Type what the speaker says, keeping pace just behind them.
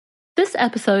This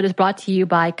episode is brought to you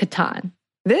by Catan.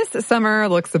 This summer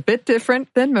looks a bit different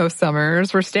than most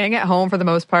summers. We're staying at home for the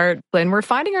most part, and we're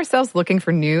finding ourselves looking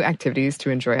for new activities to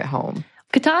enjoy at home.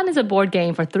 Catan is a board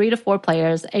game for 3 to 4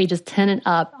 players, ages 10 and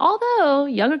up, although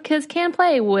younger kids can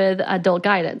play with adult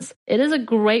guidance. It is a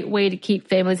great way to keep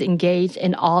families engaged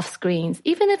and off screens,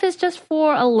 even if it's just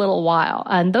for a little while.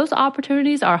 And those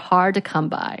opportunities are hard to come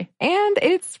by. And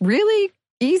it's really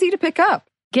easy to pick up.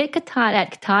 Get Catan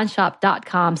at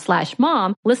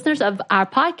catanshop.com/mom. Listeners of our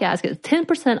podcast get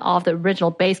 10% off the original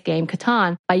base game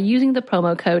Catan by using the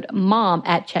promo code MOM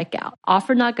at checkout.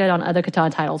 Offer not good on other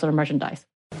Catan titles or merchandise.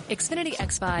 Xfinity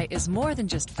XFi is more than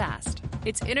just fast.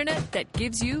 It's internet that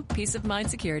gives you peace of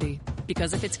mind security.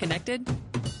 Because if it's connected,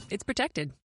 it's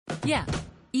protected. Yeah,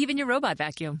 even your robot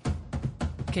vacuum.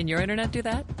 Can your internet do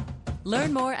that?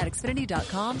 Learn more at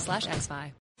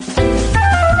xfinity.com/XFi.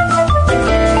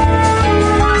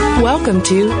 Welcome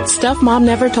to Stuff Mom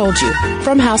Never Told You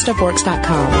from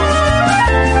HowStuffWorks.com.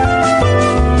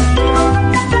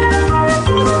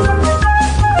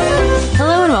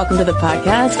 Hello and welcome to the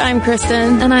podcast. I'm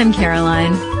Kristen. And I'm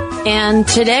Caroline. And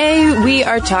today we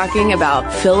are talking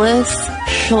about Phyllis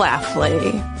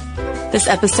Schlafly. This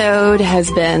episode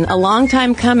has been a long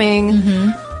time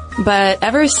coming, but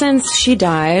ever since she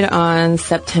died on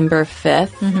September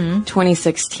 5th,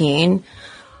 2016,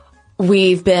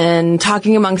 we've been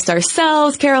talking amongst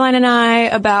ourselves, Caroline and I,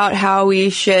 about how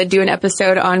we should do an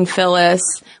episode on Phyllis.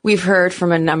 We've heard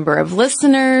from a number of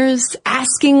listeners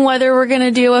asking whether we're going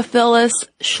to do a Phyllis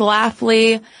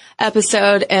Schlafly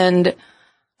episode, and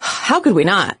how could we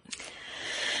not?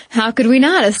 How could we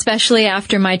not? Especially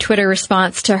after my Twitter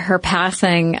response to her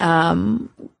passing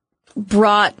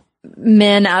brought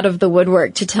men out of the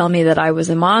woodwork to tell me that I was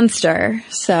a monster.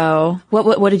 So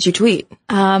what did you tweet?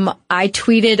 I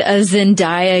tweeted a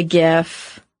Zendaya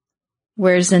gif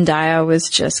where Zendaya was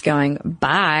just going,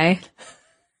 bye.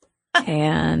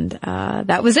 And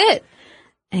that was it.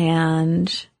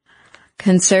 And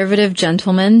conservative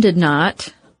gentlemen did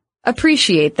not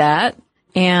appreciate that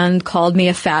and called me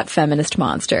a fat feminist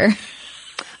monster.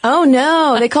 Oh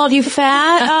no, they called you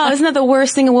fat? Oh, isn't that the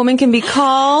worst thing a woman can be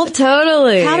called?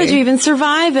 Totally. How did you even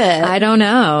survive it? I don't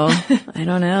know.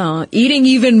 Eating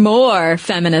even more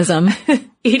feminism.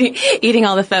 Eating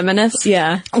all the feminists?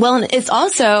 Yeah. Well, and it's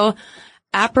also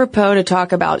apropos to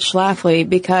talk about Schlafly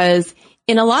because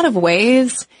in a lot of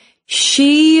ways,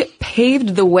 she paved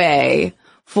the way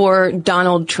for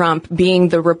Donald Trump being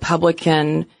the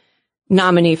Republican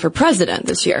nominee for president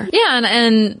this year. Yeah,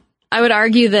 and I would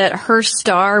argue that her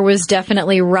star was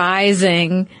definitely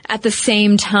rising at the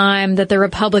same time that the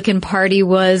Republican Party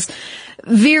was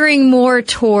veering more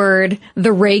toward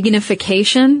the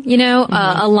Reaganification,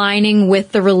 aligning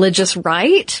with the religious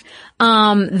right,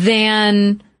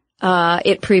 than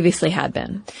it previously had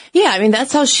been. Yeah, I mean,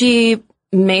 that's how she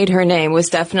made her name, was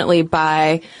definitely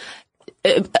by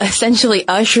essentially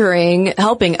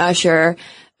helping usher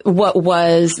what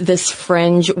was this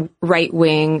fringe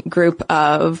right-wing group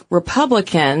of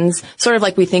Republicans, sort of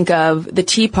like we think of the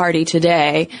Tea Party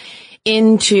today,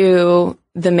 into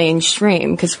the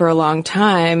mainstream. Because for a long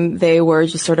time, they were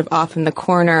just sort of off in the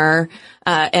corner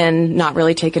and not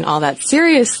really taken all that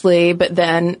seriously. But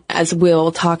then, as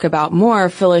we'll talk about more,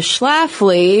 Phyllis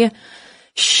Schlafly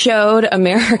showed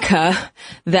America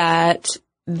that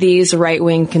these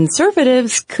right-wing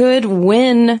conservatives could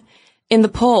win in the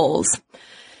polls.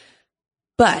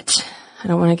 But I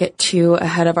don't want to get too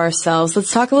ahead of ourselves.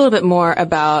 Let's talk a little bit more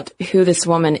about who this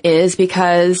woman is,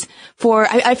 because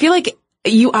I feel like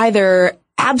you either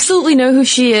absolutely know who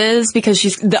she is because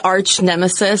she's the arch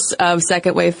nemesis of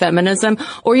second wave feminism,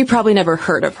 or you probably never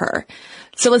heard of her.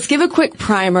 So let's give a quick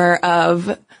primer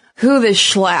of who this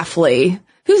Schlafly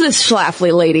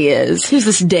lady is. Who's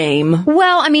this dame?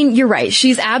 Well, I mean, you're right.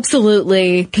 She's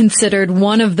absolutely considered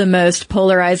one of the most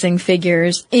polarizing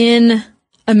figures in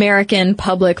American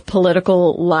public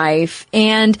political life.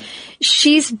 And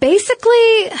she's basically,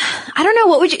 I don't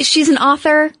know, she's an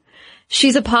author.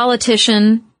 She's a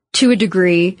politician to a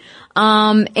degree.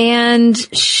 And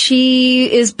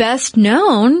she is best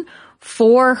known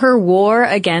for her war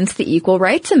against the Equal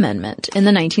Rights Amendment in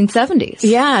the 1970s.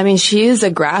 Yeah, I mean, she is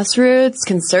a grassroots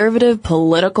conservative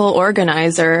political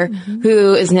organizer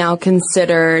who is now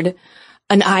considered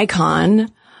an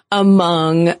icon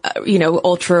among,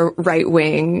 ultra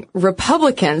right-wing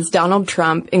Republicans, Donald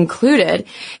Trump included.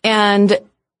 And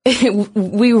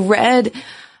we read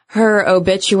her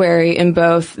obituary in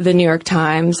both the New York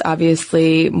Times,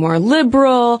 obviously more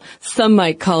liberal. Some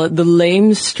might call it the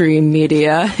lamestream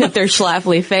media if they're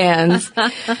Schlafly fans.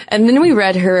 And then we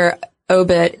read her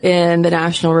obit in the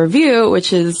National Review,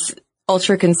 which is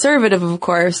ultra-conservative, of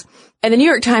course. And the New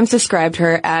York Times described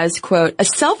her as, quote, a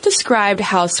self-described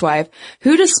housewife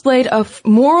who displayed a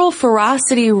moral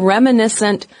ferocity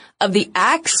reminiscent of the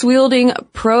axe-wielding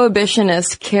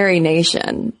prohibitionist Carrie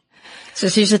Nation. So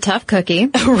she's a tough cookie.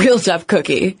 A real tough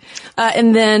cookie.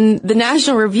 And then the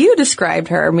National Review described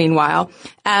her, meanwhile,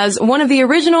 as one of the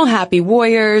original happy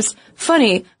warriors,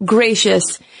 funny,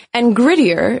 gracious, and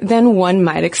grittier than one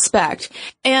might expect.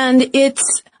 And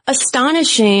it's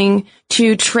astonishing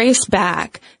to trace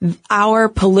back our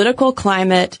political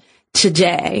climate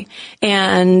today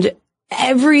and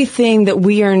everything that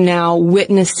we are now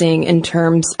witnessing in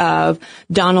terms of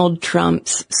Donald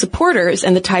Trump's supporters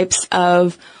and the types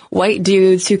of white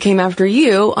dudes who came after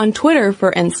you on Twitter, for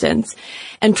instance,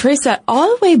 and trace that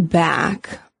all the way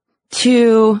back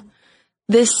to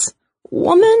this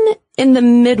woman in the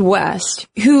Midwest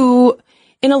who,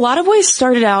 in a lot of ways,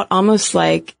 started out almost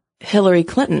like Hillary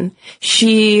Clinton.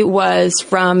 She was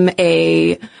from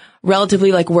a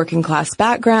relatively working class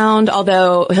background,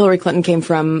 although Hillary Clinton came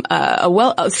from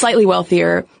a slightly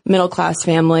wealthier middle class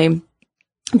family.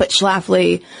 But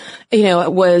Schlafly,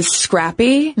 was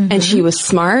scrappy and she was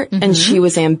smart and she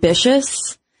was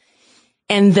ambitious.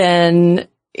 And then,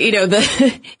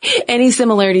 any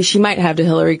similarity she might have to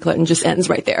Hillary Clinton just ends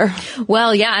right there.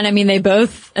 Well, yeah. And I mean, they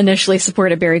both initially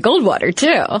supported Barry Goldwater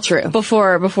too. True.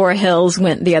 Before Hills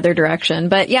went the other direction.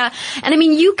 But yeah. And I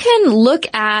mean, you can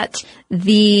look at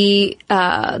the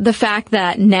fact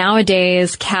that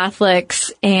nowadays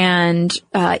Catholics and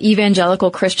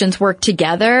evangelical Christians work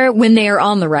together when they are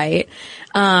on the right.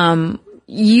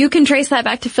 You can trace that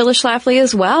back to Phyllis Schlafly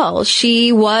as well.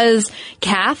 She was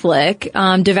Catholic,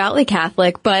 devoutly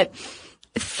Catholic, but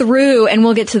through, and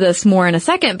we'll get to this more in a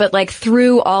second, but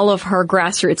through all of her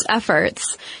grassroots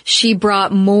efforts, she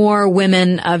brought more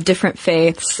women of different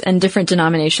faiths and different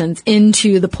denominations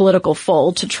into the political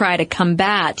fold to try to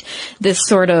combat this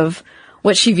sort of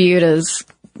what she viewed as,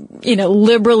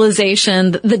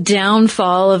 liberalization, the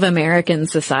downfall of American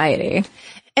society.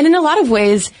 And in a lot of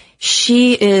ways,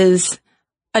 she is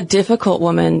a difficult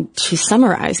woman to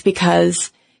summarize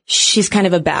because she's kind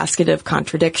of a basket of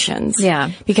contradictions.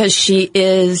 Yeah. Because she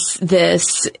is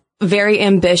this very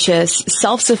ambitious,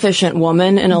 self-sufficient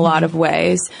woman in a lot of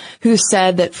ways who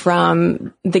said that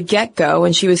from the get-go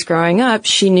when she was growing up,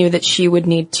 she knew that she would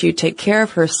need to take care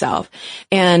of herself.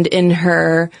 And in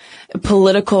her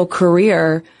political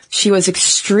career, she was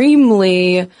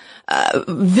extremely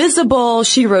visible.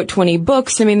 She wrote 20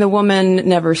 books. I mean, the woman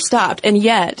never stopped. And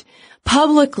yet,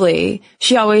 publicly,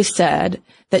 she always said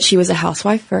that she was a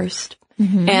housewife first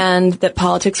and that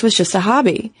politics was just a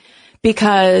hobby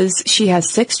because she has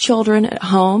 6 children at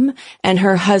home and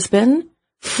her husband,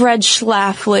 Fred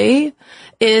Schlafly,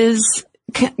 is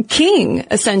king,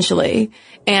 essentially.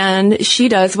 And she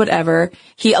does whatever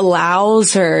he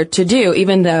allows her to do,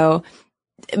 even though,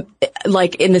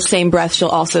 in the same breath, she'll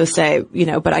also say,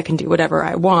 but I can do whatever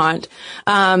I want.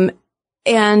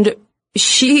 And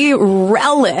she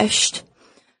relished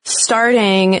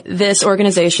starting this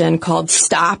organization called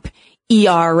Stop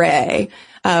ERA,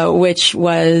 which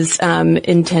was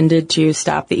intended to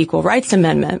stop the Equal Rights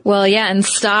Amendment. Well, yeah, and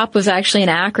STOP was actually an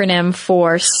acronym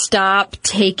for Stop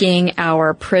Taking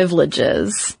Our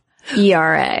Privileges.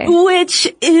 ERA.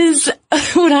 Which is,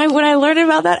 when I learned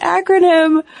about that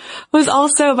acronym, was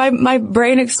also, my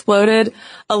brain exploded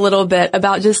a little bit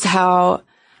about just how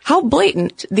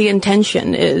blatant the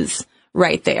intention is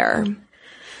right there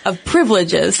of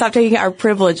privileges. Stop taking our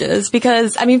privileges.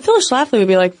 Because, Phyllis Schlafly would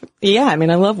be like, yeah, I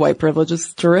love white privilege.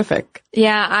 It's terrific.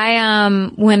 Yeah,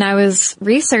 when I was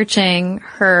researching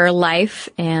her life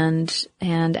and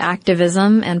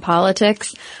activism and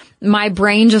politics, my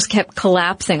brain just kept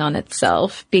collapsing on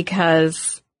itself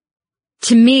because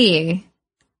to me,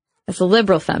 as a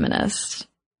liberal feminist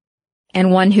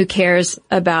and one who cares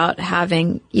about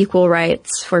having equal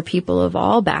rights for people of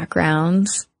all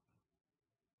backgrounds,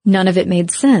 none of it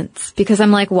made sense because I'm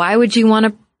like, why would you want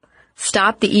to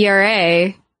stop the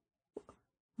ERA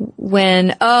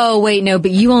when, oh, wait, no, but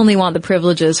you only want the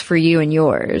privileges for you and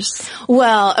yours?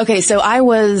 Well, okay, so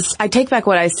I take back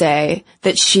what I say,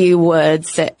 that she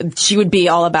would be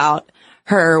all about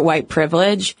her white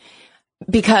privilege,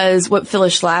 because what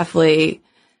Phyllis Schlafly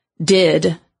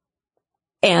did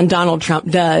and Donald Trump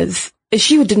does is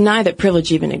she would deny that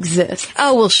privilege even exists.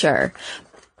 Oh, well, sure.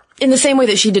 In the same way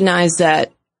that she denied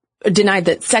that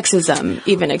sexism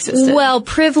even existed. Well,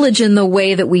 privilege in the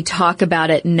way that we talk about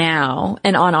it now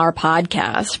and on our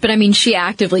podcast. But she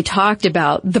actively talked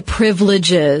about the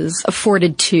privileges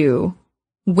afforded to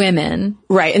women.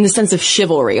 Right, in the sense of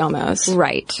chivalry almost.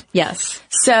 Right, yes.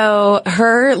 So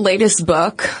her latest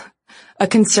book, A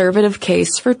Conservative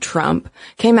Case for Trump,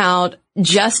 came out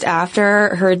just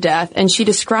after her death, and she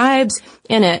describes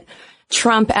in it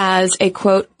Trump as a,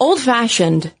 quote,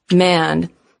 old-fashioned man,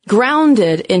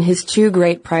 grounded in his two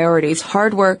great priorities,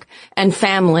 hard work and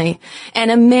family, and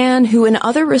a man who in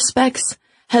other respects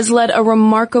has led a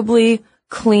remarkably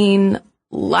clean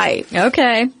life.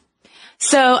 Okay.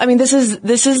 So, I mean, this is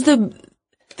the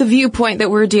viewpoint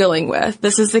that we're dealing with.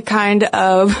 This is the kind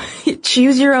of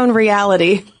choose your own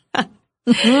reality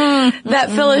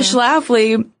that Phyllis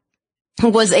Schlafly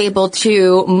was able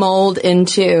to mold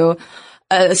into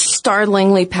a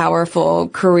startlingly powerful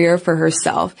career for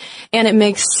herself. And it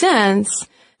makes sense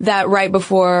that right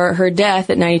before her death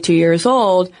at 92 years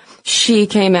old, she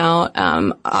came out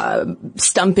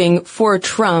stumping for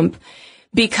Trump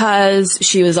because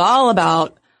she was all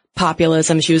about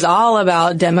populism. She was all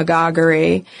about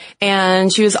demagoguery,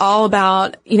 and she was all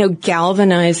about,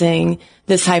 galvanizing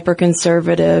this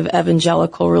hyper-conservative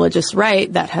evangelical religious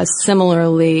right that has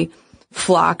similarly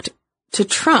flocked to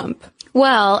Trump.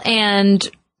 Well, and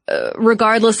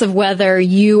regardless of whether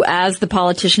you, as the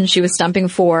politician she was stumping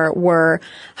for, were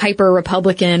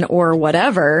hyper-Republican or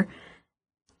whatever,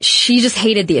 she just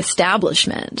hated the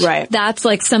establishment. Right. That's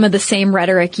like some of the same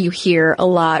rhetoric you hear a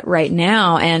lot right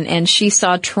now. And she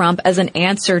saw Trump as an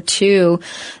answer to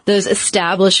those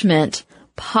establishment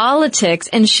politics.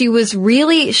 And she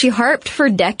harped for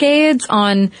decades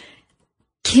on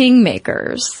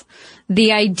kingmakers.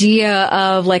 The idea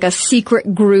of like a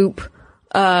secret group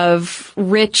of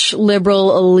rich,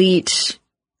 liberal, elite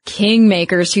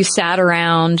kingmakers who sat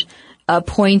around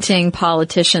appointing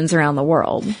politicians around the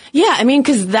world. Yeah, I mean,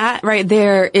 because that right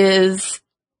there is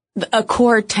a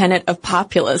core tenet of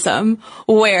populism,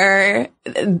 where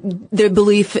the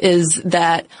belief is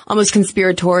that, almost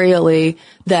conspiratorially,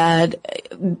 that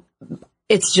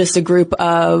it's just a group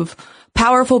of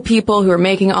powerful people who are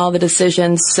making all the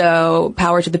decisions, so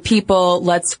power to the people,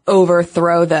 let's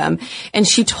overthrow them. And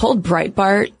she told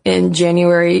Breitbart in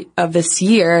January of this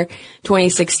year,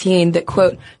 2016, that,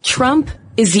 quote, Trump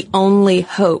is the only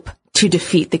hope to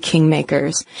defeat the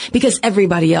kingmakers because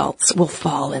everybody else will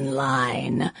fall in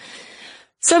line.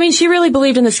 So, I mean, she really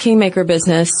believed in this kingmaker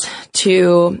business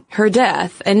to her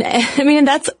death. And I mean,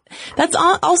 that's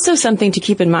also something to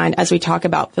keep in mind as we talk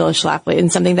about Phyllis Schlafly,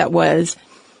 and something that was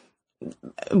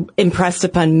impressed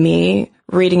upon me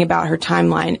reading about her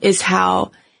timeline is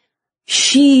how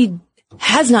she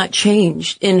has not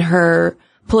changed in her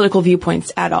political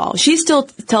viewpoints at all. She still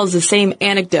tells the same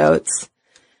anecdotes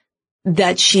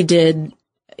that she did,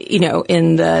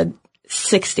 in the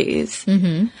 60s.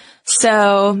 Mm-hmm.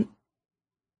 So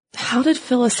how did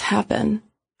Phyllis happen?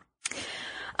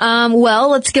 Well,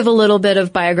 let's give a little bit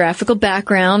of biographical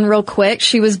background real quick.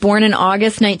 She was born in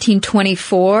August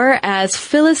 1924 as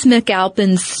Phyllis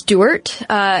McAlpin Stewart,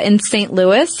 in St.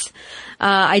 Louis.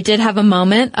 I did have a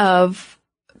moment of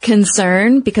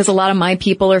concern because a lot of my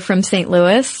people are from St.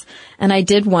 Louis. And I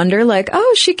did wonder,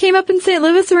 she came up in St.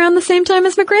 Louis around the same time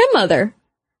as my grandmother.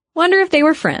 Wonder if they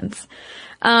were friends.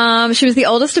 She was the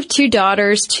oldest of two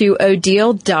daughters to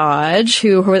Odile Dodge,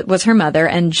 who was her mother,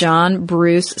 and John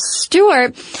Bruce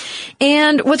Stewart.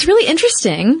 And what's really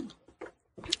interesting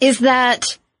is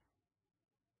that,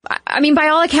 I mean, by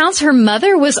all accounts, her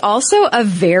mother was also a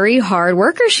very hard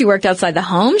worker. She worked outside the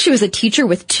home. She was a teacher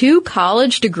with 2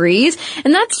 college degrees,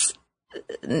 and that's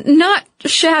not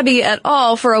shabby at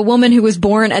all for a woman who was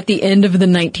born at the end of the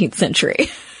 19th century.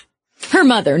 Her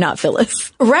mother, not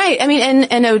Phyllis. Right. I mean,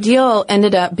 and Odile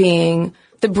ended up being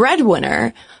the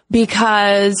breadwinner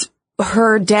because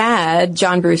her dad,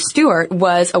 John Bruce Stewart,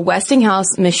 was a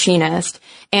Westinghouse machinist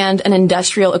and an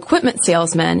industrial equipment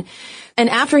salesman. And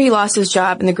after he lost his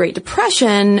job in the Great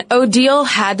Depression, Odile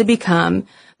had to become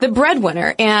the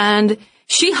breadwinner, and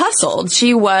she hustled.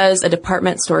 She was a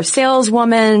department store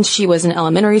saleswoman. She was an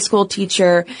elementary school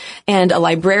teacher and a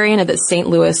librarian at the St.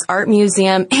 Louis Art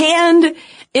Museum. And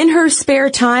in her spare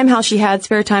time, how she had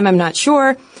spare time, I'm not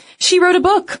sure, she wrote a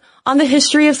book on the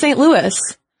history of St. Louis.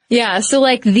 Yeah, so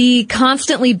the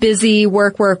constantly busy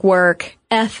work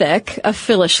ethic of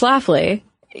Phyllis Schlafly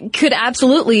could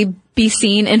absolutely be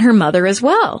seen in her mother as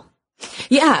well.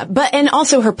 Yeah, and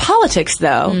also her politics,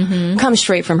 though, come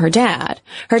straight from her dad.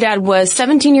 Her dad was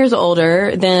 17 years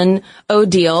older than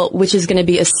Odile, which is going to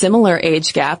be a similar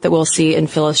age gap that we'll see in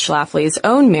Phyllis Schlafly's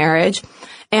own marriage.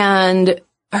 And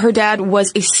her dad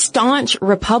was a staunch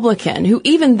Republican who,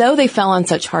 even though they fell on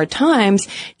such hard times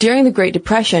during the Great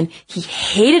Depression, he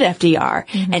hated FDR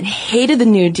and hated the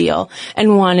New Deal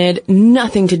and wanted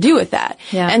nothing to do with that.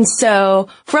 Yeah. And so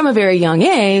from a very young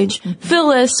age,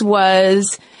 Phyllis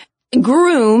was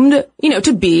groomed,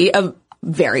 to be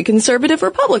very conservative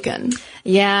Republican.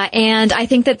 Yeah, and I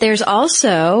think that there's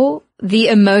also the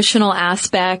emotional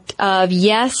aspect of,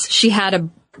 yes, she had a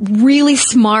really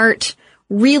smart,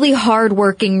 really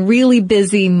hardworking, really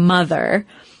busy mother,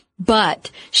 but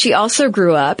she also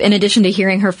grew up, in addition to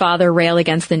hearing her father rail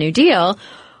against the New Deal,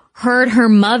 heard her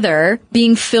mother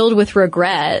being filled with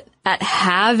regret at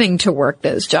having to work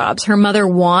those jobs. Her mother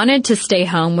wanted to stay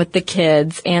home with the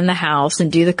kids and the house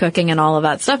and do the cooking and all of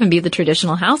that stuff and be the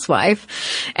traditional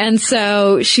housewife. And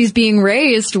so she's being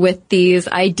raised with these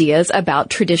ideas about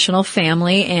traditional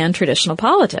family and traditional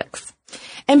politics.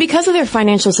 And because of their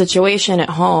financial situation at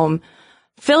home,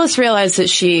 Phyllis realized that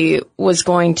she was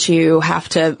going to have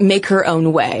to make her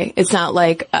own way. It's not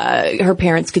like her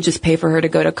parents could just pay for her to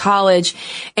go to college.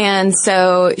 And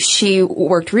so she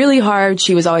worked really hard.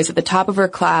 She was always at the top of her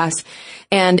class.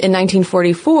 And in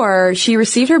 1944, she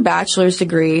received her bachelor's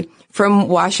degree from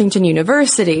Washington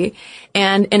University.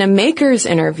 And in a Maker's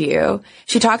interview,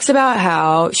 she talks about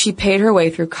how she paid her way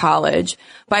through college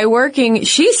by working,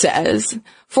 she says,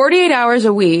 48 hours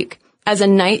a week as a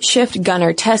night shift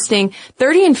gunner testing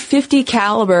 30 and 50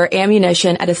 caliber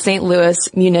ammunition at a St. Louis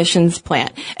munitions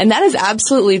plant. And that is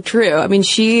absolutely true. I mean,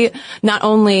 she not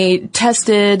only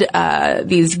tested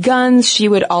these guns, she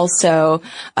would also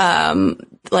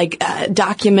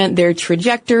document their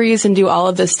trajectories and do all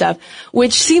of this stuff,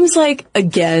 which seems like,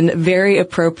 again, very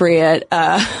appropriate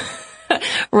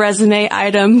resume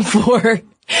item for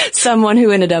someone who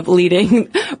ended up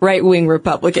leading right-wing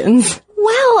Republicans.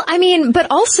 Well, I mean,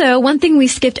 but also one thing we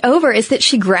skipped over is that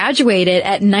she graduated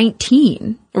at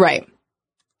 19. Right.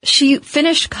 She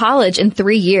finished college in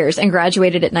 3 years and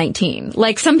graduated at 19.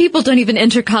 Like, some people don't even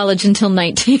enter college until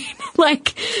 19.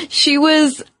 Like, she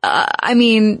was,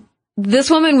 this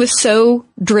woman was so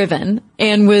driven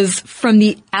and was from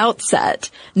the outset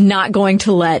not going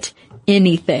to let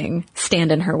anything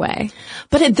stand in her way.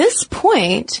 But at this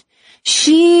point,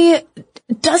 she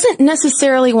doesn't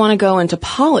necessarily want to go into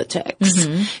politics.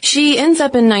 Mm-hmm. She ends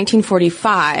up in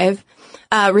 1945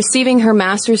 receiving her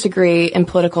master's degree in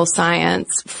political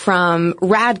science from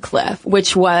Radcliffe,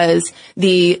 which was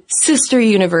the sister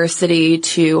university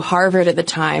to Harvard at the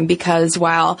time, because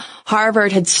while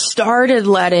Harvard had started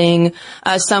letting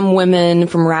some women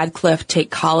from Radcliffe take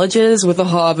colleges with the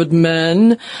Harvard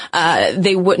men,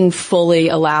 they wouldn't fully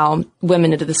allow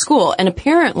women into the school. And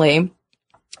apparently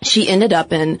she ended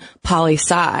up in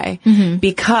poli-sci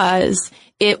because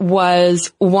it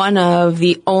was one of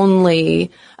the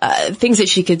only things that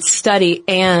she could study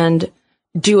and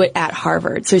do it at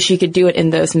Harvard. So she could do it in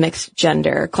those mixed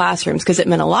gender classrooms, because it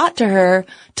meant a lot to her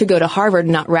to go to Harvard,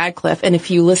 not Radcliffe. And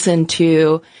if you listen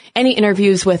to any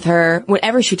interviews with her,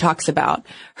 whenever she talks about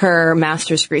her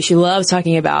master's degree, she loves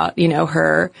talking about,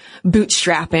 her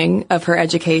bootstrapping of her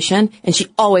education. And she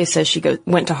always says she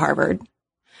went to Harvard.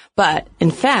 But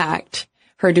in fact,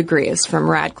 her degree is from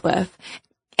Radcliffe.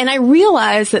 And I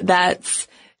realize that that's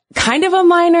kind of a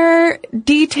minor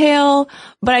detail,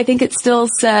 but I think it still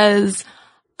says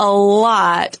a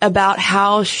lot about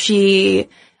how she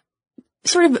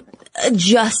sort of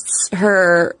adjusts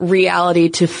her reality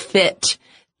to fit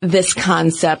this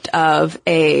concept of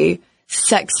a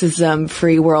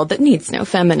sexism-free world that needs no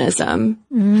feminism.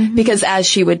 Mm-hmm. Because as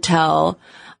she would tell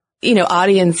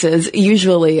audiences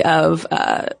usually of,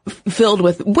 filled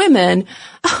with women,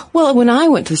 well, when I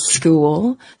went to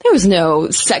school, there was no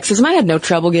sexism. I had no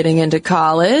trouble getting into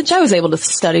college. I was able to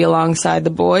study alongside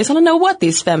the boys. I don't know what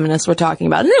these feminists were talking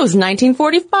about. And it was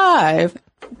 1945.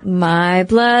 My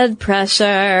blood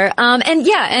pressure.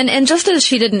 And just as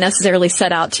she didn't necessarily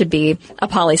set out to be a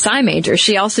poli-sci major,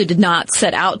 she also did not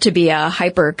set out to be a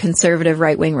hyper-conservative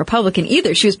right-wing Republican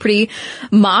either. She was pretty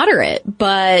moderate,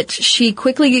 but she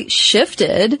quickly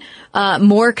shifted,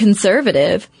 more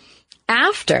conservative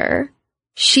after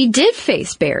she did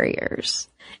face barriers.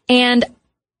 And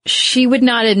she would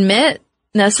not admit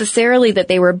necessarily that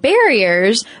they were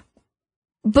barriers,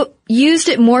 but used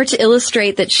it more to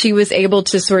illustrate that she was able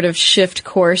to sort of shift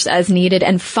course as needed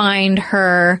and find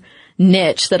her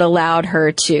niche that allowed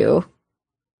her to,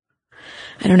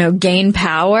 gain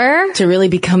power. To really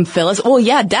become Phyllis. Oh,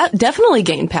 yeah, definitely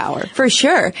gain power, for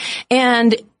sure.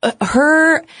 And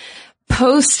her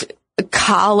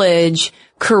post-college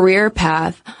career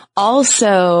path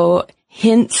also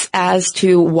hints as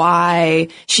to why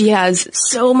she has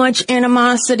so much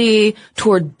animosity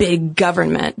toward big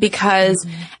government, because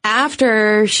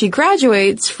after she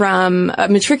matriculates from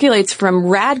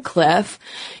Radcliffe,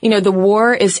 the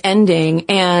war is ending,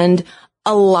 and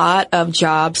a lot of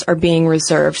jobs are being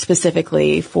reserved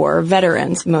specifically for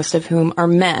veterans, most of whom are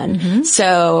men.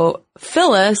 So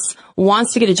Phyllis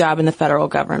wants to get a job in the federal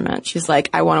government. She's like,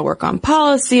 I want to work on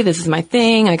policy. This is my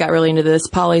thing. I got really into this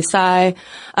poli-sci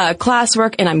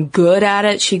classwork, and I'm good at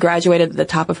it. She graduated at the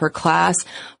top of her class,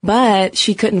 but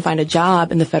she couldn't find a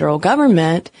job in the federal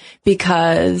government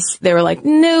because they were like,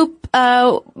 nope,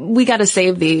 we got to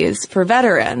save these for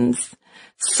veterans.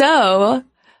 So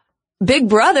Big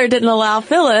Brother didn't allow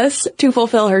Phyllis to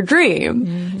fulfill her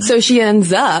dream. So she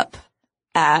ends up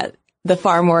at the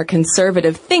far more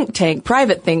conservative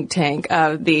private think tank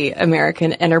of the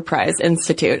American Enterprise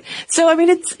Institute. So, I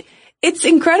mean, it's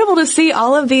incredible to see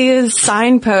all of these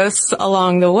signposts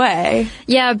along the way.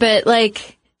 Yeah, but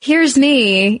like, here's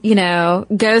me,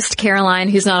 ghost Caroline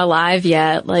who's not alive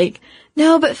yet. Like,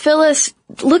 no, but Phyllis,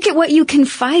 look at what you can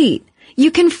fight.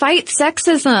 You can fight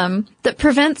sexism that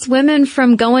prevents women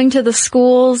from going to the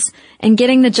schools and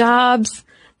getting the jobs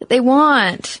that they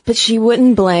want. But she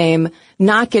wouldn't blame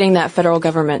not getting that federal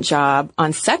government job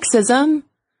on sexism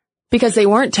because they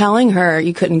weren't telling her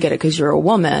you couldn't get it because you're a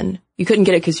woman. You couldn't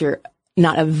get it because you're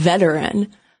not a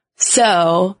veteran.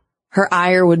 So her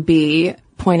ire would be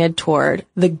pointed toward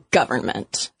the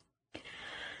government.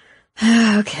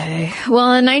 Okay.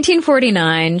 Well, in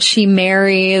 1949, she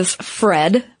marries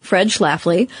Fred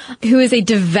Schlafly, who is a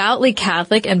devoutly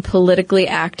Catholic and politically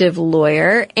active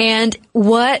lawyer. And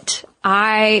what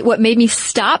made me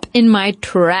stop in my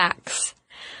tracks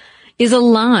is a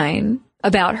line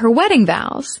about her wedding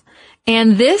vows.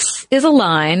 And this is a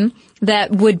line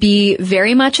that would be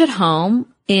very much at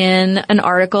home in an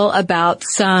article about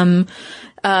some,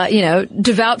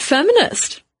 devout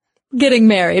feminist getting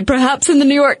married, perhaps in the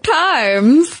New York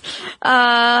Times.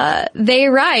 They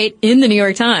write in the New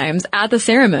York Times, at the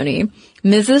ceremony,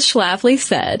 Mrs. Schlafly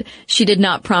said she did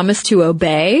not promise to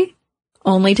obey,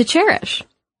 only to cherish.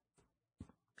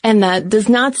 And that does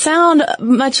not sound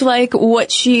much like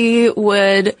what she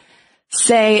would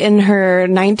say in her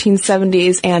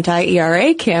 1970s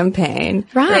anti-ERA campaign.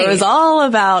 Right. It was all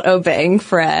about obeying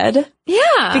Fred.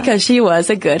 Yeah. Because she was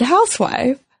a good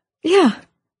housewife. Yeah.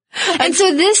 And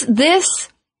so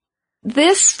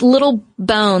this little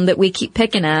bone that we keep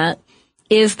picking at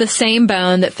is the same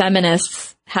bone that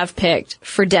feminists have picked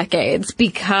for decades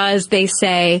because they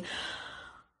say,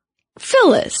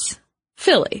 Phyllis,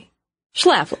 Philly,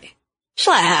 Schlafly,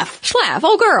 Schlaf,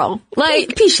 oh girl,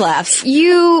 like P-Schlafs.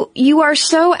 You are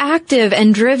so active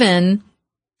and driven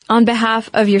on behalf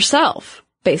of yourself,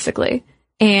 basically,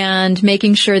 and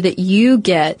making sure that you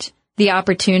get the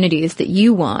opportunities that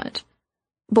you want.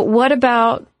 But what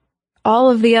about all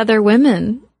of the other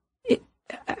women?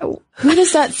 Who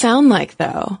does that sound like,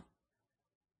 though?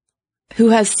 Who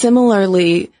has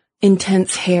similarly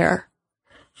intense hair?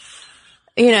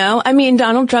 I mean,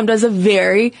 Donald Trump has a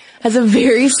very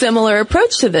similar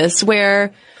approach to this,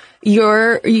 where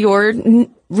your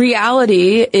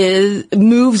reality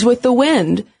moves with the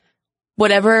wind.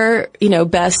 Whatever,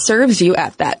 best serves you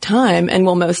at that time and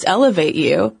will most elevate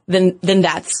you, then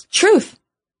that's truth.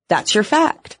 That's your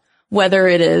fact, whether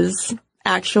it is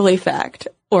actually fact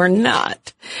or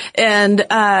not. And,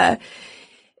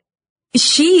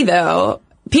 she, though,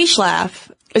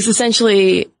 P-Schlaf, is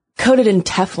essentially coated in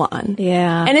Teflon.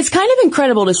 Yeah. And it's kind of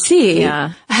incredible to see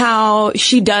how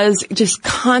she does just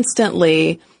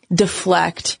constantly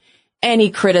deflect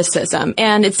any criticism.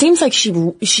 And it seems like she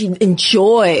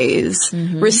enjoys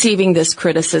receiving this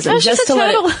criticism. She's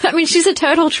a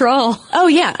total troll. Oh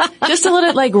yeah. Just to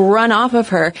let it run off of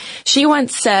her. She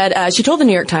once said, she told the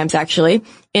New York Times actually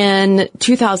in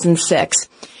 2006,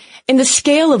 in the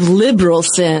scale of liberal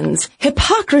sins,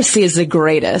 hypocrisy is the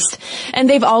greatest. And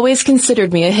they've always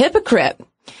considered me a hypocrite.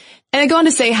 And I go on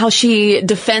to say how she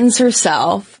defends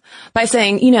herself by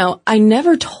saying, I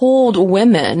never told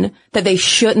women that they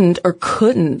shouldn't or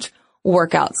couldn't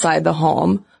work outside the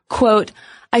home. Quote,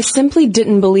 I simply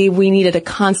didn't believe we needed a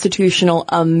constitutional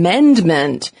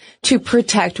amendment to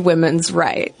protect women's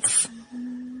rights.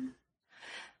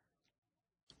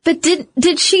 But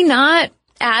did she not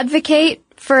advocate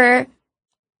for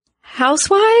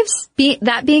housewives?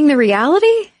 That being the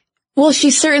reality? Well,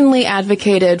 she certainly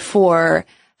advocated for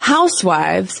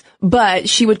housewives, but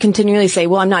she would continually say,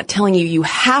 well, I'm not telling you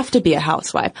have to be a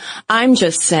housewife. I'm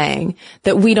just saying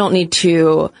that we don't need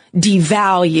to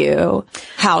devalue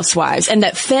housewives and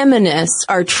that feminists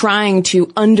are trying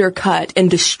to undercut and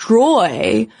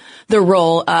destroy the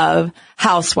role of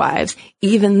housewives,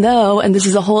 even though, and this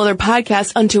is a whole other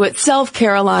podcast unto itself,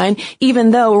 Caroline,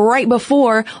 even though right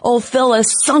before old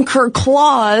Phyllis sunk her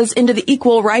claws into the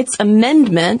Equal Rights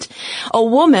Amendment, a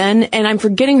woman, and I'm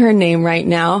forgetting her name right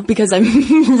now because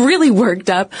I'm really worked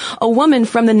up, a woman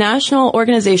from the National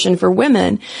Organization for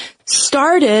Women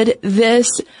started this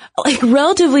like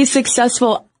relatively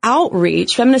successful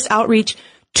outreach, feminist outreach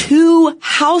to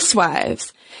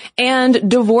housewives and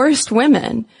divorced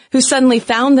women who suddenly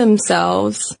found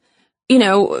themselves, you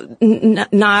know,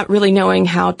 not really knowing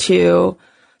how to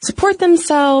support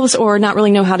themselves or not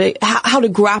really know how to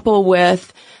grapple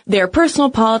with their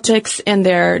personal politics and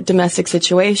their domestic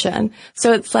situation.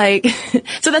 So it's like,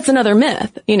 so that's another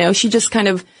myth. You know, she just kind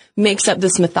of makes up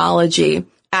this mythology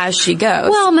as she goes.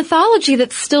 Well, mythology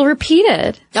that's still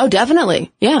repeated. Oh,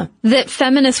 definitely. Yeah. That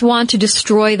feminists want to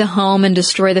destroy the home and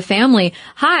destroy the family.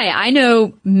 Hi, I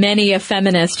know many a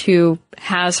feminist who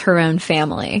has her own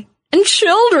family. And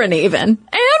children even.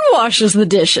 And washes the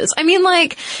dishes. I mean,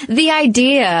 like, the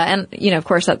idea, and, you know, of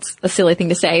course that's a silly thing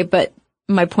to say, but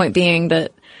my point being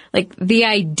that, like, the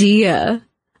idea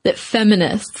that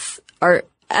feminists are,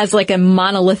 as like a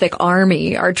monolithic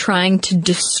army, are trying to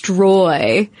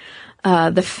destroy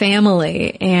the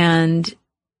family and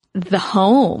the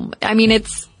home. I mean,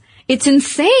 it's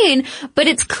insane, but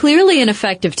it's clearly an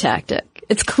effective tactic.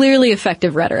 It's clearly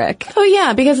effective rhetoric. Oh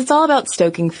yeah, because it's all about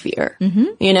stoking fear. Mm-hmm.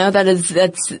 You know,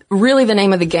 that's really the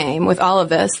name of the game with all of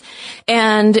this.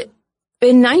 And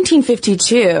in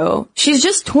 1952, she's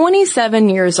just 27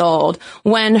 years old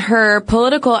when her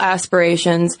political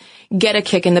aspirations get a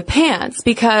kick in the pants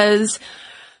because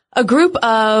a group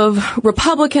of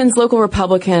Republicans, local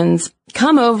Republicans,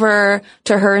 come over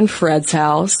to her and Fred's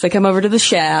house. They come over to the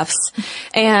Shafts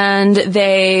and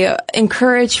they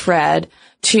encourage Fred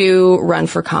to run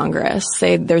for Congress.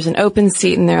 There's an open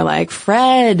seat and they're like,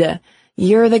 Fred,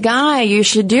 you're the guy. You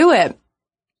should do it.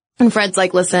 And Fred's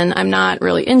like, listen, I'm not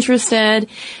really interested.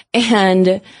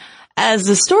 And as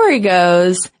the story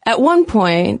goes, at one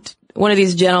point, one of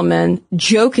these gentlemen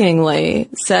jokingly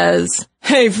says,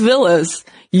 hey, Phyllis,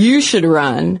 you should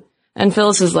run. And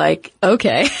Phyllis is like,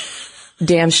 okay,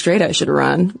 damn straight I should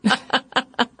run.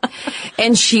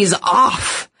 And she's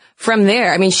off from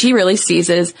there. I mean, she really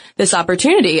seizes this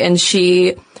opportunity and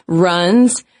she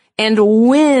runs and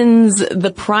wins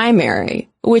the primary,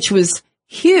 which was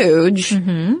huge.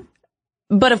 Mm-hmm.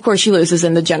 But of course she loses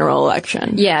in the general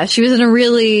election. Yeah, she was in a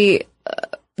really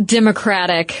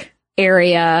Democratic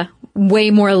area,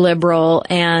 way more liberal,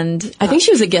 and I think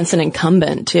she was against an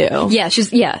incumbent too. Yeah,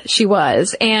 she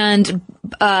was. And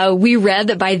we read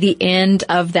that by the end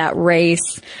of that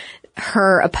race,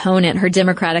 her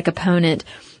Democratic opponent,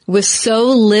 was so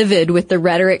livid with the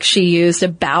rhetoric she used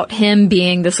about him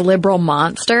being this liberal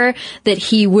monster that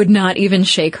he would not even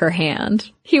shake her hand.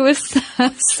 He was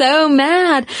so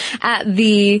mad at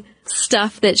the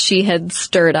stuff that she had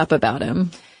stirred up about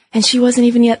him. And she wasn't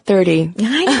even yet 30.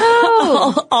 I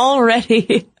know.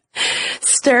 Already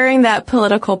stirring that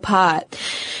political pot.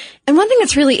 And one thing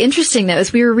that's really interesting, though,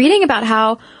 is we were reading about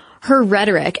how her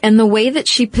rhetoric and the way that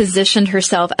she positioned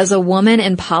herself as a woman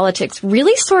in politics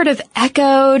really sort of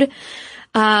echoed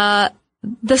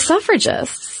the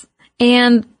suffragists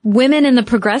and women in the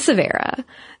progressive era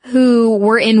who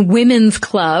were in women's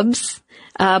clubs,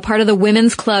 part of the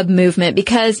women's club movement,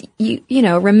 because you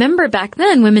know, remember back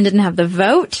then women didn't have the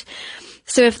vote.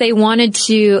 So if they wanted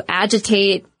to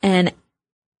agitate and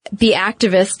be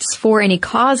activists for any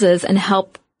causes and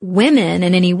help women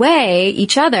in any way,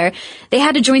 each other, they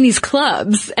had to join these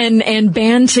clubs and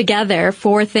band together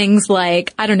for things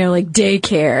like, I don't know, like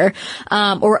daycare,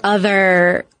 or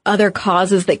other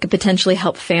causes that could potentially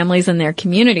help families in their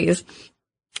communities.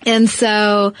 And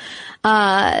so,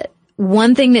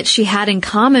 one thing that she had in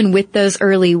common with those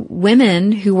early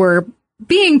women who were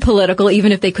being political,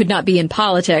 even if they could not be in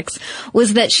politics,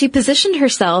 was that she positioned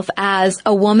herself as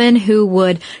a woman who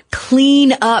would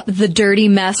clean up the dirty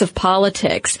mess of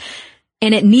politics.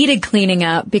 And it needed cleaning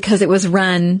up because it was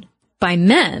run by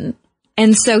men.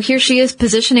 And so here she is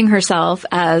positioning herself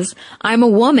as, I'm a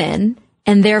woman,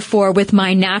 and therefore with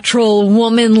my natural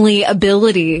womanly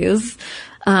abilities,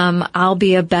 I'll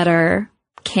be a better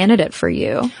candidate for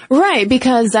you. Right,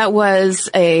 because that was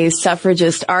a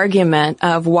suffragist argument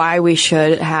of why we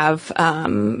should have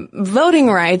voting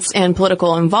rights and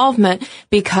political involvement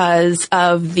because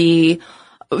of the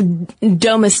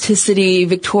domesticity,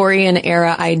 Victorian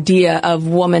era idea of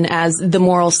woman as the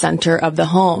moral center of the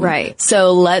home. Right.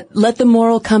 So let the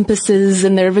moral compasses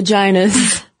in their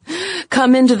vaginas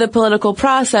come into the political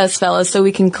process, fellas, so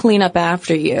we can clean up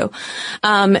after you.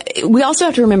 We also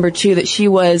have to remember too that she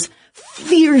was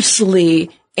fiercely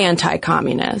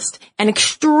anti-communist and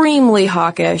extremely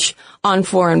hawkish on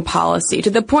foreign policy, to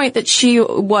the point that she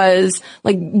was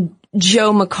like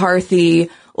Joe McCarthy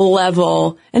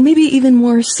level, and maybe even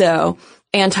more so,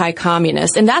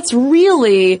 anti-communist. And that's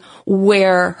really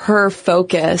where her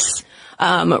focus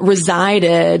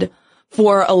resided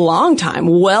for a long time,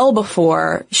 well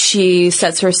before she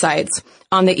sets her sights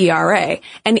on the ERA.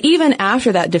 And even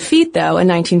after that defeat, though, in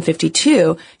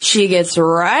 1952, she gets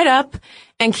right up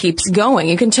and keeps going.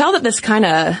 You can tell that this kind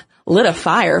of lit a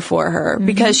fire for her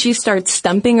because she starts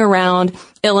stumping around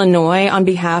Illinois on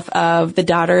behalf of the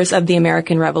Daughters of the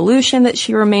American Revolution that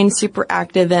she remained super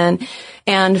active in.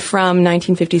 And from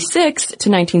 1956 to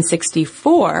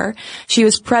 1964, she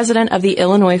was president of the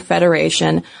Illinois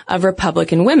Federation of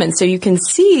Republican Women. So you can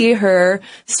see her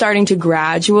starting to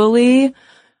gradually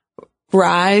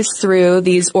rise through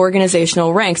these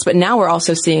organizational ranks. But now we're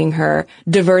also seeing her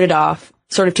diverted off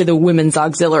sort of to the women's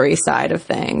auxiliary side of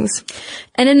things.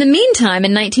 And in the meantime,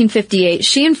 in 1958,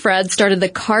 she and Fred started the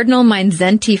Cardinal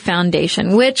Mindszenty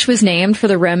Foundation, which was named for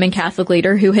the Roman Catholic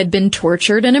leader who had been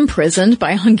tortured and imprisoned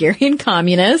by Hungarian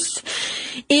communists,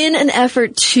 in an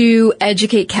effort to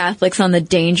educate Catholics on the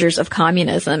dangers of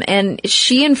communism. And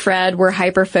she and Fred were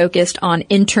hyper-focused on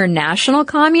international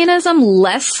communism,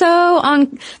 less so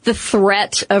on the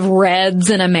threat of Reds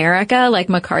in America like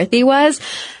McCarthy was.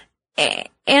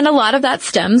 And a lot of that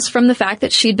stems from the fact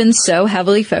that she'd been so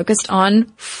heavily focused on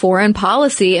foreign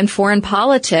policy and foreign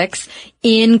politics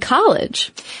in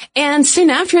college. And soon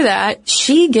after that,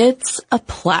 she gets a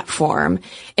platform.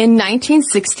 In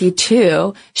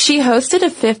 1962, she hosted a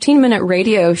 15-minute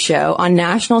radio show on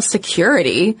national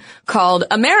security called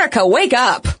America, Wake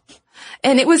Up!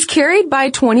 And it was carried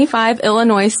by 25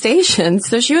 Illinois stations.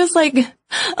 So she was like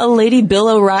a Lady Bill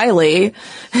O'Reilly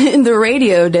in the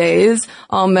radio days,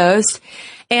 almost.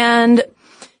 And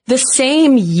the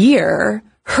same year,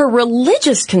 her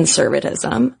religious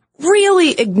conservatism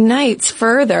really ignites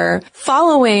further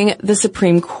following the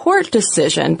Supreme Court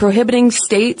decision prohibiting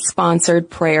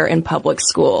state-sponsored prayer in public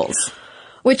schools.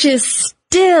 Which is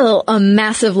still a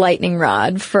massive lightning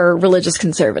rod for religious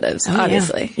conservatives,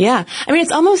 obviously. Yeah. I mean,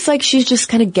 it's almost like she's just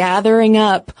kind of gathering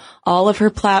up all of her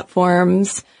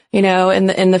platforms, you know, in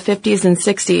the 50s and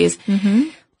 60s. Mm-hmm.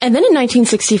 And then in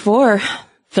 1964,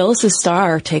 Phyllis's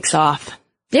star takes off.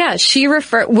 Yeah, she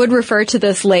would refer to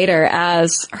this later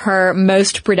as her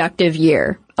most productive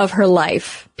year of her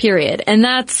life, period. And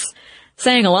that's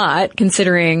saying a lot,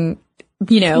 considering,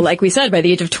 you know, like we said, by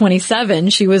the age of 27,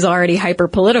 she was already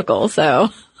hyper-political, so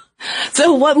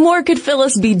what more could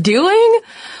Phyllis be doing?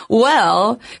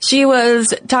 Well, she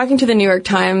was talking to the New York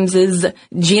Times'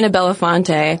 Gina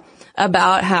Belafonte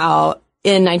about how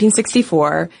in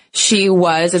 1964, she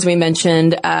was, as we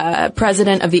mentioned,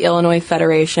 president of the Illinois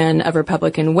Federation of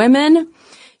Republican Women.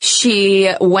 She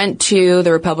went to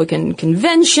the Republican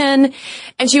convention,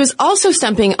 and she was also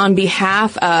stumping on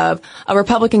behalf of a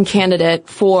Republican candidate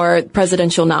for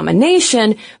presidential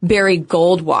nomination, Barry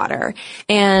Goldwater.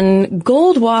 And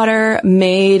Goldwater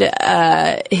made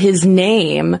his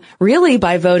name really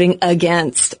by voting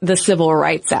against the Civil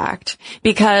Rights Act,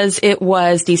 because it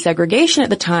was desegregation at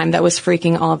the time that was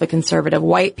freaking all of the conservative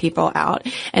white people out.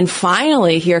 And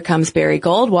finally, here comes Barry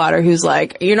Goldwater, who's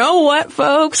like, you know what,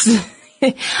 folks?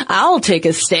 I'll take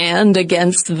a stand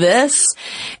against this.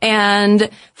 And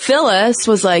Phyllis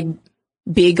was like,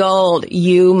 be gold,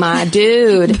 you my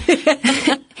dude.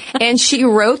 And she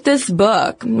wrote this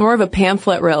book, more of a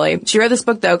pamphlet really. She wrote this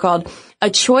book though called A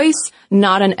Choice,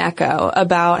 Not an Echo,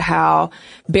 about how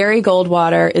Barry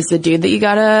Goldwater is the dude that you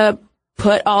gotta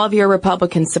put all of your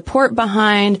Republican support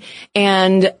behind,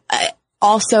 and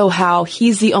also how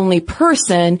he's the only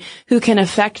person who can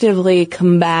effectively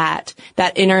combat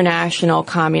that international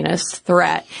communist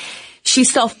threat. She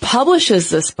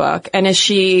self-publishes this book, and as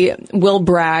she will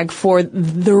brag for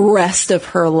the rest of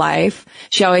her life,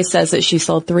 she always says that she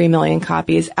sold 3 million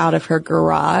copies out of her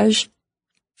garage.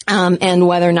 And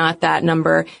whether or not that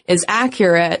number is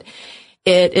accurate,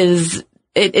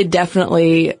 it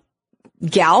definitely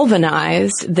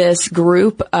galvanized this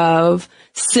group of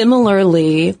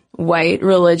similarly white,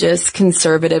 religious,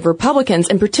 conservative Republicans,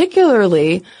 and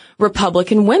particularly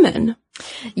Republican women.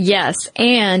 Yes,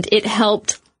 and it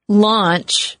helped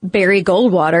launch Barry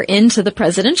Goldwater into the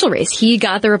presidential race. He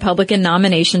got the Republican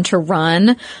nomination to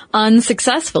run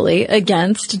unsuccessfully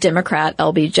against Democrat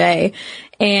LBJ.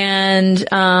 And,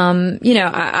 you know,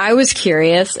 I was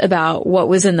curious about what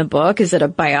was in the book. Is it a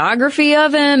biography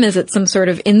of him? Is it some sort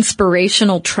of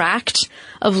inspirational tract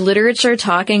of literature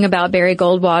talking about Barry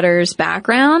Goldwater's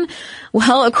background?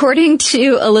 Well, according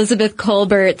to Elizabeth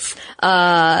Colbert's,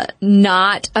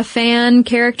 not a fan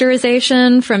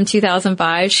characterization from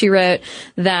 2005, she wrote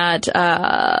that,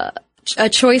 A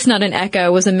Choice, Not an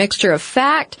Echo was a mixture of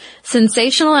fact,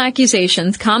 sensational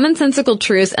accusations, commonsensical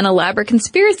truths, and elaborate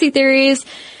conspiracy theories.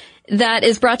 that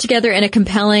is brought together in a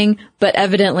compelling but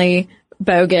evidently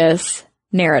bogus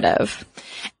narrative.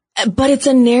 But it's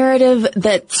a narrative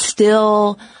that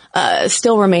still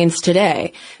remains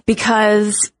today,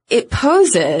 because it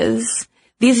poses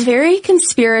these very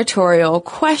conspiratorial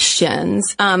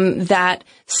questions that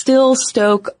still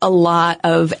stoke a lot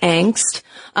of angst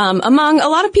among a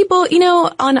lot of people,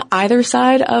 on either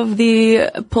side of the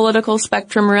political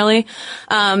spectrum, really.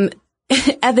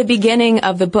 At the beginning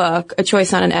of the book, A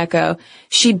Choice Not an Echo,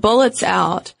 she bullets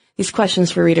out these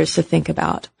questions for readers to think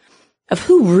about of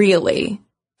who really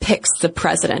picks the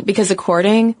president. Because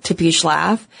according to P.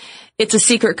 Schlaf, it's a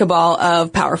secret cabal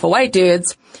of powerful white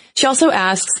dudes. She also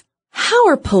asks, how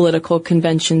are political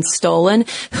conventions stolen?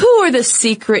 Who are the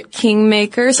secret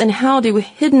kingmakers? And how do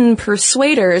hidden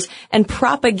persuaders and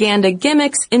propaganda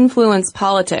gimmicks influence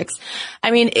politics?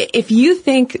 I mean, if you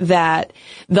think that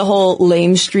the whole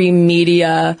lamestream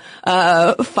media,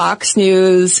 Fox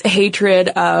News hatred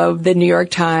of the New York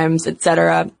Times,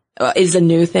 etc., is a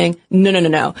new thing.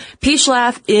 No. P.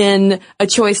 Schlaf in A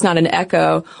Choice Not an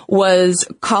Echo was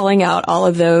calling out all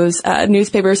of those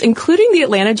newspapers, including the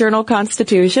Atlanta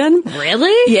Journal-Constitution.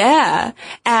 Really? Yeah.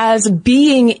 As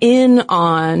being in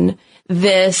on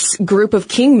this group of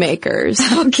kingmakers.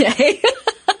 Okay.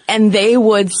 And they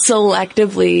would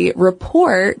selectively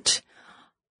report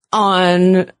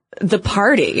on the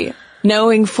party,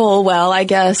 knowing full well, I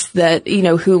guess, that,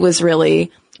 who was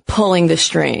really pulling the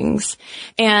strings.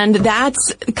 And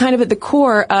that's kind of at the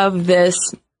core of this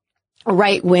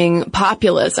right-wing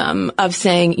populism of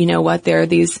saying, you know what, there are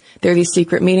these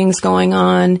secret meetings going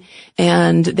on,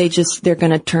 and they're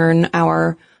going to turn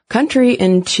our country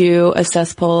into a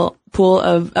cesspool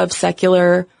of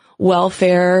secular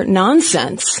welfare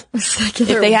nonsense. If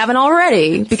they haven't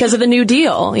already, because of the New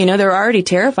Deal. They're already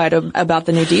terrified about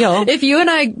the New Deal. If you and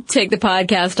I take the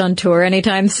podcast on tour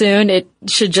anytime soon, it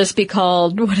should just be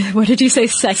called, what did you say?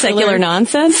 Secular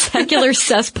nonsense? Secular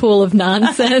cesspool of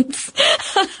nonsense.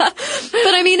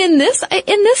 But I mean, in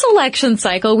this election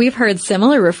cycle, we've heard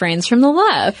similar refrains from the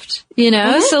left,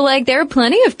 Mm-hmm. So there are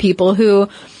plenty of people who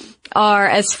are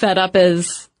as fed up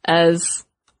as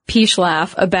P.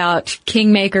 Schlaf about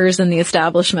kingmakers and the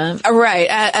establishment. Right.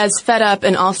 As fed up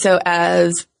and also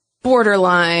as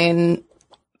borderline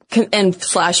and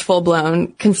 /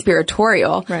 full-blown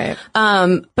conspiratorial. Right.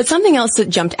 But something else that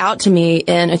jumped out to me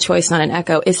in A Choice Not an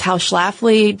Echo is how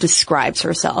Schlafly describes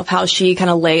herself, how she kind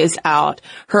of lays out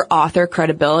her author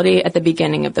credibility at the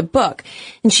beginning of the book.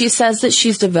 And she says that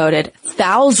she's devoted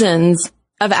thousands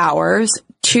of hours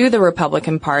to the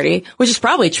Republican Party, which is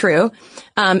probably true.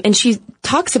 And she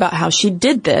talks about how she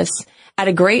did this at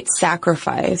a great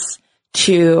sacrifice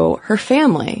to her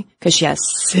family, because she has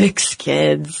 6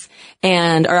 kids.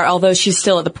 Although she's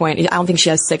still at the point, I don't think she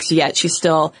has 6 yet. She's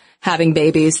still having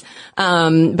babies.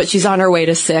 But she's on her way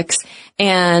to 6.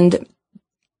 And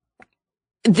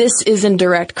this is in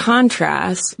direct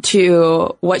contrast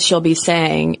to what she'll be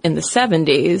saying in the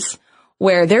 70s,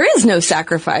 where there is no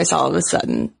sacrifice all of a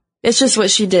sudden. It's just what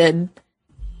she did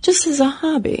just as a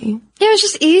hobby. Yeah, it was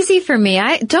just easy for me.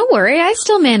 Don't worry, I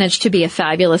still managed to be a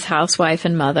fabulous housewife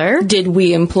and mother. Did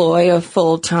we employ a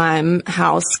full-time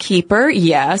housekeeper?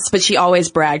 Yes, but she always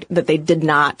bragged that they did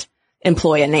not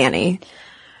employ a nanny.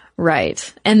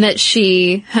 Right. And that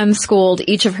she homeschooled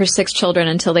each of her 6 children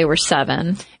until they were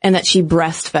 7. And that she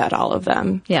breastfed all of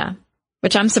them. Yeah.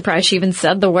 Which I'm surprised she even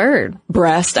said the word.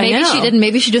 Breast, I know. Maybe she didn't.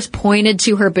 Maybe she just pointed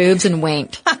to her boobs and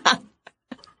winked.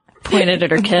 Pointed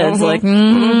at her kids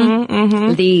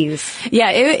these.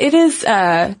 Yeah, it is,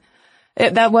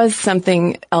 that was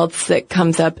something else that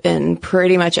comes up in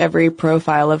pretty much every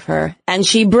profile of her. And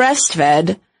she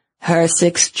breastfed her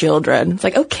 6 children. It's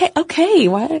like, okay,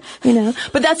 what?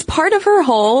 But that's part of her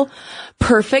whole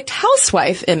perfect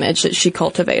housewife image that she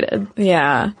cultivated.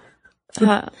 Yeah.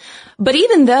 But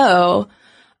even though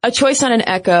A Choice Not an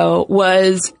Echo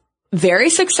was very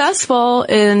successful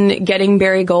in getting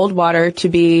Barry Goldwater to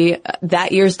be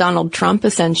that year's Donald Trump,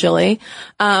 essentially.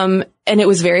 And it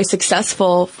was very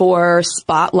successful for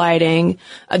spotlighting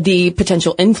the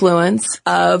potential influence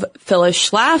of Phyllis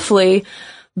Schlafly,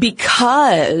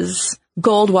 because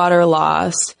Goldwater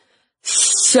lost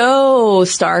so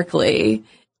starkly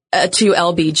to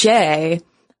LBJ.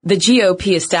 The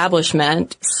GOP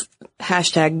establishment,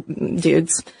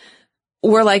 #dudes,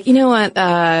 were like, you know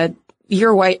what,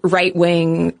 your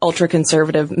right-wing,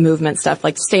 ultra-conservative movement stuff,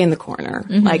 stay in the corner.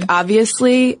 Mm-hmm.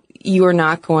 Obviously, you are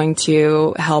not going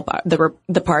to help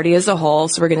the party as a whole,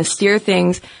 so we're going to steer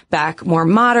things back more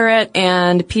moderate.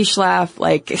 And P.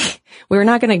 Schlaf, we're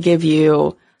not going to give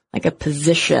you, a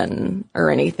position or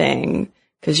anything,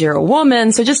 because you're a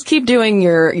woman, so just keep doing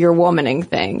your womaning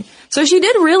thing. So she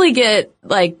did really get,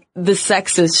 like, the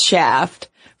sexist shaft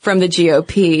from the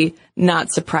GOP,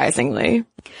 not surprisingly.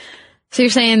 So you're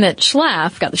saying that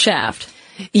Schlaf got the shaft?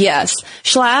 Yes.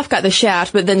 Schlaf got the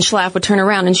shaft, but then Schlaf would turn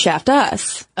around and shaft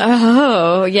us.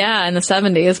 Oh, yeah, in the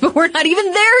 70s, but we're not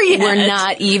even there yet. We're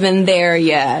not even there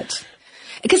yet.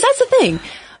 Because that's the thing.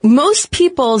 Most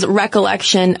people's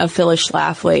recollection of Phyllis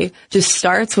Schlafly just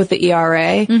starts with the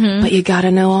ERA, but you gotta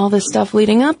know all the stuff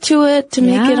leading up to it to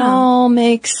make it all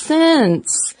make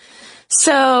sense.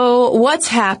 So, what's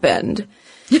happened?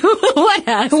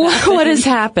 What has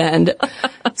happened?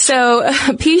 So,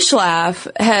 P. Schlaf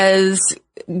has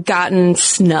gotten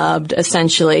snubbed,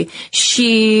 essentially.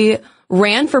 She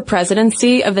ran for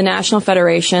presidency of the National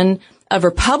Federation of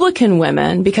Republican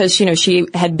Women because, she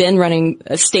had been running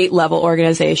a state level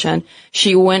organization.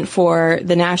 She went for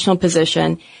the national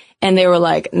position and they were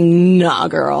like, nah,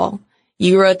 girl,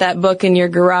 you wrote that book in your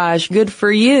garage. Good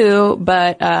for you.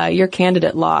 But, your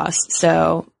candidate lost.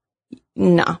 So,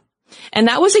 nah. And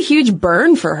that was a huge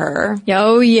burn for her.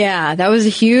 Oh, yeah. That was a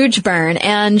huge burn.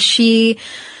 And she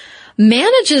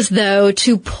manages, though,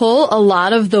 to pull a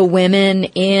lot of the women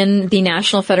in the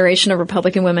National Federation of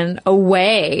Republican Women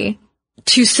away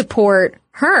to support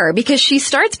her because she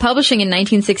starts publishing in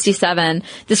 1967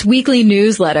 this weekly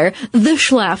newsletter, the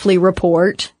Schlafly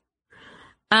Report.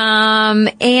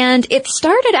 And it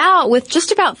started out with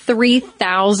just about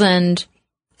 3,000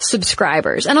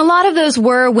 subscribers. And a lot of those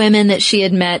were women that she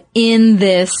had met in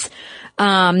this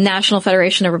National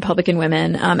Federation of Republican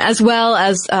Women, as well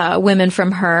as women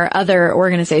from her other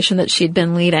organization that she'd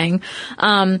been leading.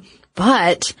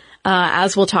 But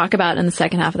as we'll talk about in the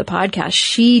second half of the podcast,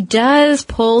 she does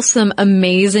pull some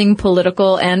amazing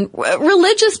political and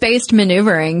religious-based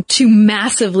maneuvering to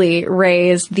massively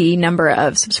raise the number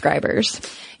of subscribers.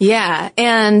 Yeah,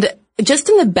 and just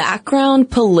in the background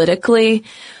politically,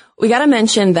 we got to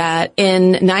mention that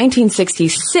in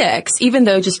 1966, even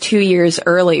though just 2 years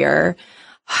earlier,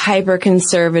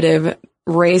 hyper-conservative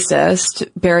racist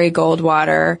Barry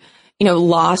Goldwater,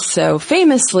 lost so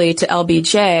famously to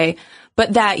LBJ.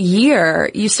 But that year,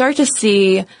 you start to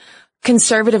see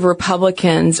conservative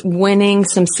Republicans winning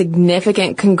some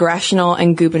significant congressional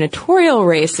and gubernatorial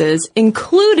races,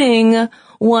 including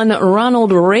one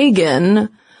Ronald Reagan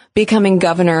becoming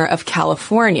governor of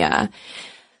California.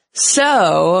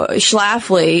 So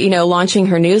Schlafly, launching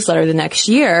her newsletter the next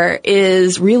year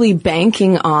is really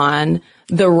banking on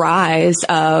the rise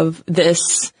of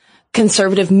this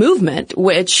conservative movement,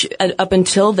 which up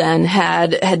until then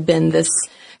had been this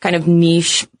kind of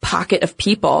niche pocket of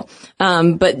people.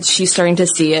 But she's starting to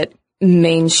see it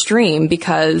mainstream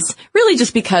because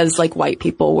like white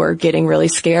people were getting really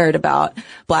scared about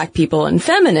black people and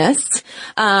feminists.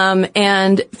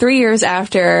 And 3 years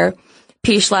after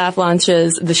P. Schlaf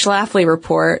launches the Schlafly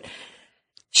Report,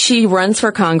 she runs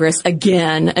for Congress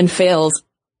again and fails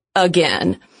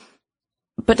again.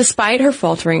 But despite her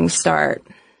faltering start,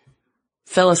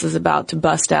 Phyllis is about to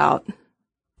bust out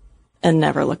and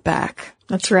never look back.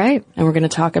 That's right. And we're going to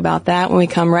talk about that when we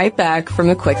come right back from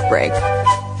a quick break.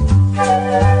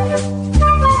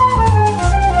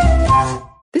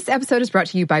 This episode is brought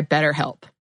to you by BetterHelp.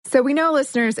 So we know,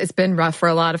 listeners, it's been rough for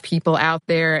a lot of people out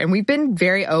there, and we've been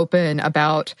very open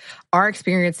about our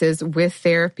experiences with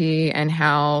therapy and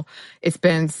how it's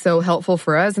been so helpful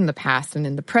for us in the past and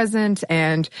in the present.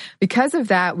 And because of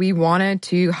that, we wanted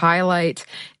to highlight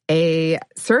a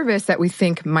service that we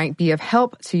think might be of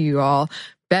help to you all,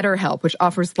 BetterHelp, which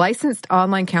offers licensed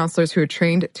online counselors who are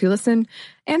trained to listen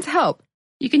and to help.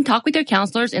 You can talk with your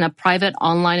counselors in a private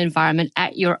online environment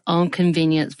at your own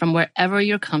convenience from wherever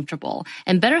you're comfortable.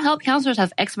 And BetterHelp counselors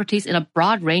have expertise in a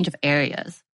broad range of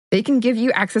areas. They can give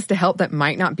you access to help that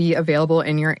might not be available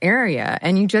in your area.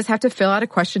 And you just have to fill out a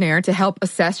questionnaire to help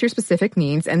assess your specific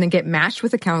needs and then get matched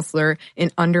with a counselor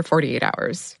in under 48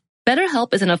 hours.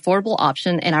 BetterHelp is an affordable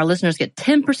option, and our listeners get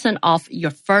 10% off your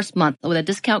first month with a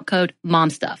discount code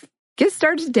MOMSTUFF. Get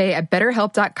started today at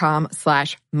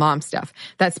BetterHelp.com/momstuff.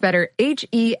 That's better,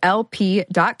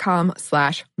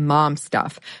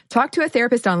 HELP.com/momstuff. Talk to a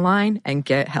therapist online and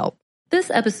get help.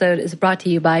 This episode is brought to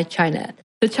you by Chinet.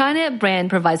 The Chinet brand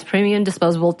provides premium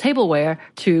disposable tableware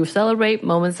to celebrate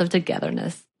moments of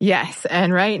togetherness. Yes,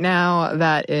 and right now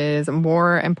that is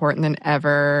more important than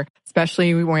ever.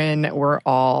 especially when we're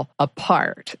all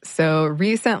apart. So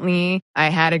recently I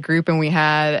had a group and we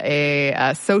had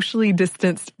a socially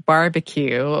distanced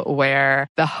barbecue where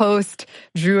the host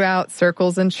drew out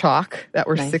circles and chalk that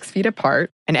were 6 feet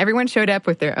apart. And everyone showed up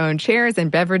with their own chairs and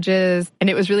beverages. And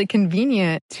it was really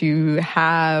convenient to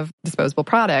have disposable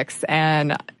products.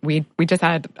 And we just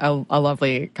had a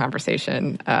lovely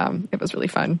conversation. It was really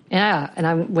fun. Yeah.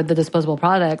 And with the disposable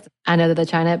products, I know that the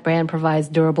Chinet brand provides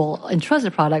durable and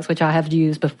trusted products, which I have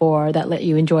used before, that let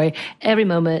you enjoy every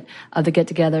moment of the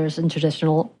get-togethers in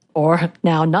traditional or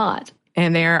now not.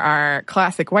 And there are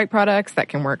classic white products that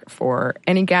can work for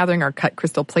any gathering, or cut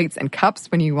crystal plates and cups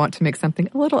when you want to make something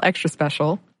a little extra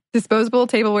special. Disposable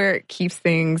tableware keeps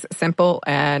things simple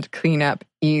and cleanup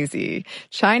easy.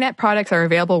 Chinet products are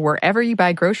available wherever you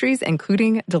buy groceries,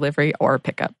 including delivery or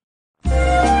pickup.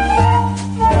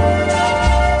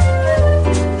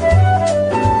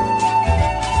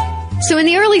 So in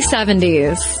the early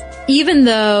 70s, even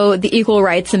though the Equal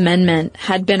Rights Amendment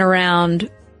had been around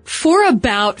for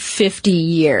about 50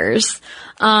 years,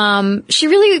 she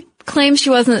really claims she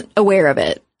wasn't aware of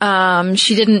it.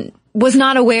 She was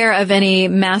not aware of any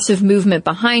massive movement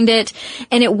behind it.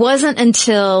 And it wasn't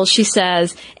until, she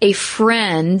says, a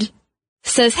friend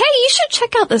says, hey, you should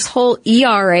check out this whole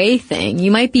ERA thing.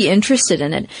 You might be interested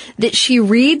in it. That she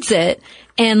reads it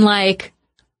and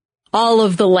all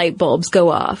of the light bulbs go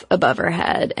off above her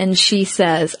head. And she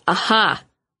says, aha,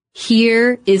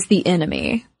 here is the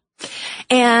enemy.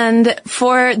 And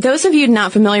for those of you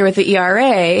not familiar with the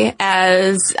ERA,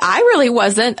 as I really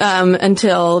wasn't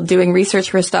until doing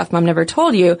research for stuff Mom Never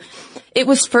Told You, it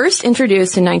was first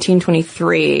introduced in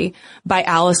 1923 by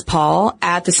Alice Paul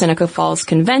at the Seneca Falls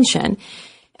Convention.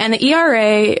 And the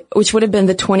ERA, which would have been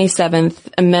the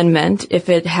 27th Amendment if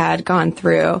it had gone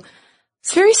through,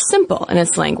 it's very simple in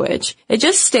its language. It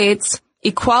just states,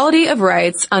 equality of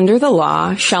rights under the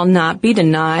law shall not be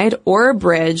denied or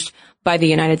abridged by the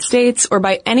United States or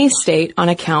by any state on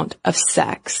account of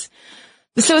sex.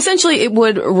 So essentially it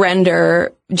would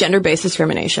render gender-based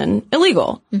discrimination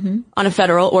illegal on a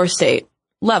federal or state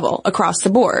level across the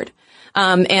board.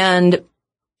 And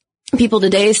people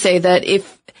today say that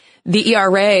if the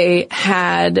ERA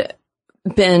had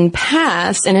been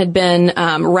passed and had been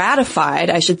ratified,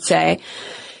 I should say,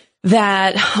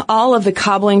 that all of the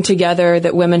cobbling together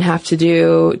that women have to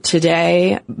do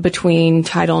today between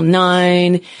Title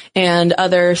IX and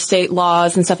other state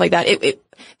laws and stuff like that,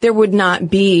 there would not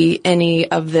be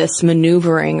any of this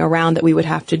maneuvering around that we would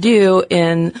have to do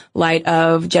in light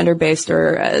of gender-based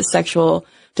or sexual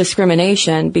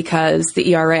discrimination, because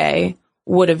the ERA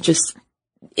would have just,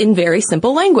 in very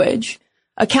simple language,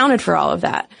 accounted for all of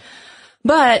that.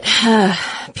 But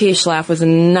P. Schlaf was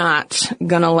not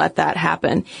going to let that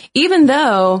happen, even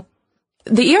though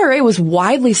the ERA was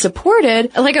widely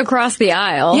supported. Across the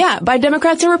aisle. Yeah, by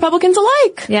Democrats and Republicans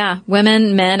alike. Yeah,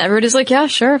 women, men, everybody's yeah,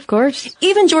 sure, of course.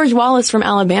 Even George Wallace from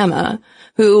Alabama,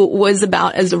 who was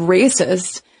about as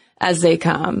racist as they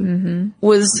come,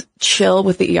 was chill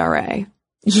with the ERA.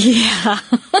 Yeah,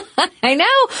 I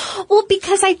know. Well,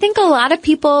 because I think a lot of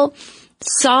people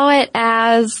saw it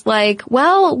as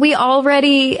well, we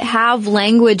already have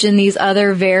language in these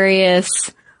other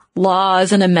various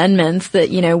laws and amendments that,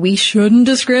 we shouldn't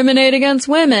discriminate against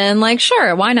women.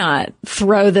 Sure, why not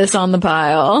throw this on the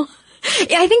pile?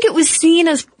 I think it was seen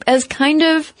as kind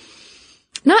of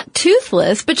not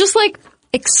toothless, but just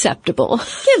acceptable.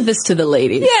 Give this to the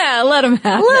ladies. Yeah, let them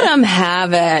have it. Let them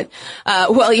have it.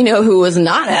 Well, who was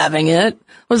not having it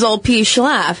was old P.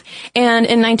 Schlaf. And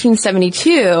in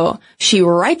 1972, she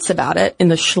writes about it in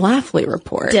the Schlafly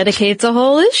report. Dedicates a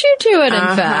whole issue to it,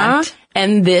 in fact.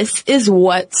 And this is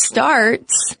what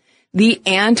starts the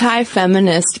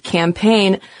anti-feminist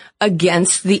campaign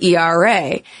against the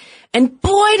ERA. And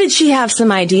boy, did she have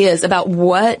some ideas about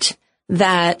what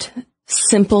that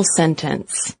simple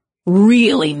sentence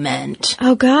really meant.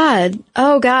 Oh God.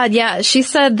 Yeah. She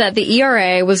said that the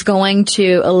ERA was going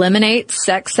to eliminate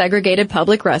sex-segregated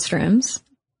public restrooms.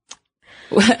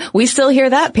 We still hear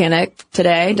that panic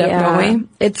today, don't we?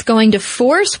 It's going to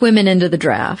force women into the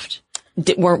draft.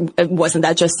 Wasn't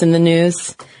that just in the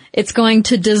news? It's going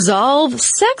to dissolve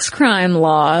sex crime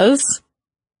laws.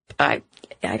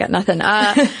 I got nothing.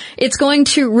 It's going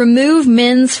to remove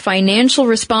men's financial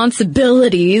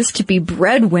responsibilities to be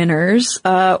breadwinners,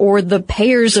 or the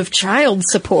payers of child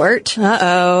support.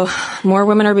 More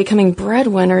women are becoming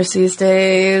breadwinners these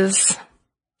days.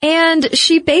 And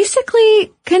she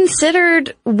basically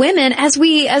considered women, as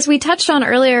we touched on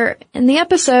earlier in the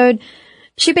episode,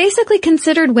 she basically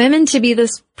considered women to be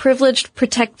this privileged,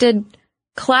 protected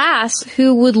class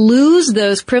who would lose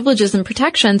those privileges and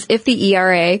protections if the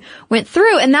ERA went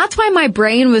through. And that's why my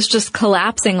brain was just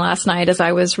collapsing last night as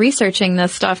I was researching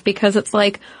this stuff, because it's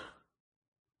like,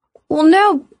 well,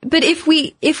 no, but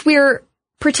if we're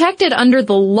protected under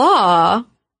the law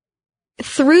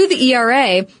through the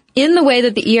ERA in the way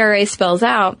that the ERA spells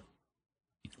out,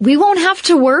 we won't have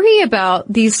to worry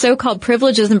about these so-called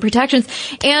privileges and protections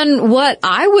and what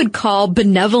I would call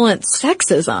benevolent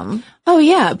sexism. Oh,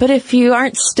 yeah. But if you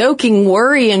aren't stoking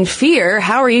worry and fear,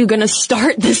 how are you going to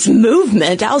start this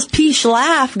movement? How's P.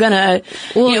 Schlaf going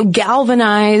to,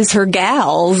 galvanize her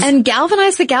gals? And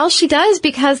galvanize the gals she does,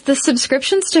 because the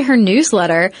subscriptions to her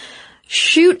newsletter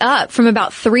shoot up from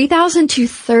about 3,000 to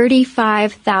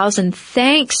 35,000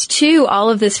 thanks to all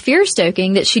of this fear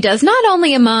stoking that she does, not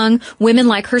only among women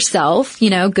like herself,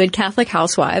 good Catholic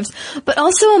housewives, but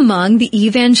also among the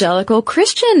evangelical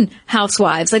Christian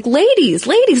housewives. Like, ladies.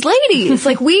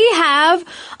 Like, we have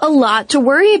a lot to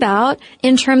worry about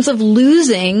in terms of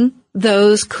losing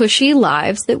those cushy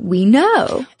lives that we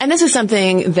know. And this is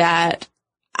something that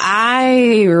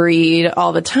I read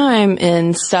all the time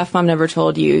in Stuff Mom Never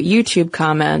Told You YouTube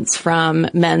comments from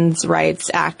men's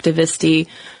rights activist-y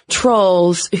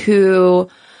trolls who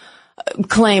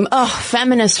claim,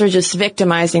 feminists are just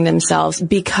victimizing themselves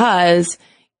because,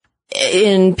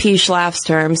 in P. Schlaf's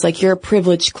terms, like, you're a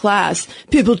privileged class.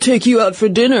 People take you out for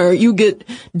dinner. You get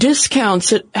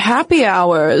discounts at happy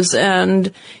hours,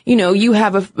 and, you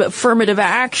have affirmative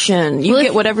action. You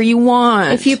get whatever you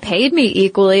want. If you paid me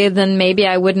equally, then maybe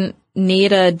I wouldn't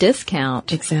need a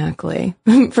discount. Exactly.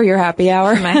 For your happy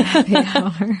hour. My happy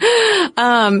hour.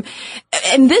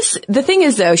 And the thing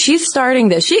is, though, she's starting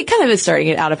this. She kind of is starting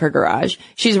it out of her garage.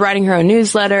 She's writing her own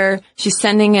newsletter. She's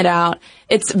sending it out.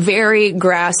 It's very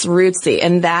grassrootsy,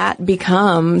 and that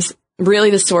becomes really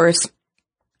the source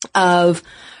of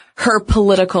her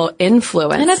political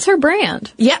influence. And it's her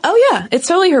brand. Yeah. Oh, yeah. It's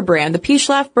totally her brand. The P.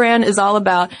 Schlaf brand is all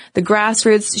about the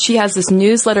grassroots. She has this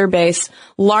newsletter base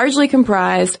largely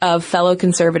comprised of fellow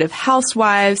conservative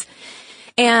housewives.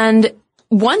 And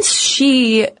once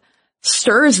she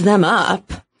stirs them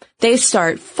up, they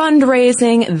start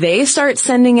fundraising. They start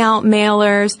sending out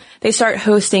mailers. They start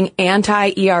hosting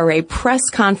anti-ERA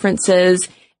press conferences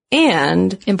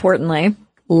and, importantly,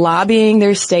 lobbying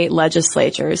their state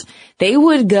legislatures. They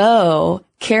would go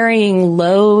carrying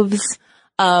loaves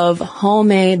of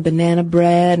homemade banana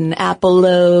bread and apple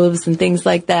loaves and things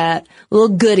like that, little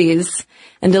goodies,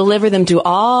 and deliver them to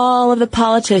all of the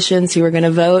politicians who were going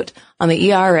to vote on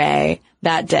the ERA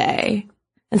that day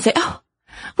and say,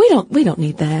 we don't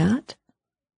need that.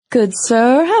 Good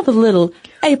sir, have a little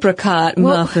apricot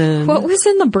muffin. What was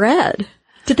in the bread?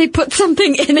 Did they put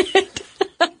something in it?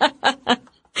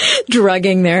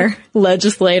 Drugging their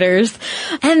legislators.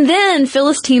 And then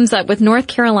Phyllis teams up with North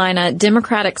Carolina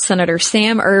Democratic Senator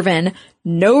Sam Ervin,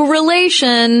 no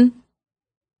relation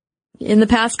in the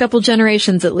past couple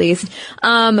generations at least,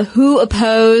 who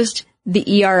opposed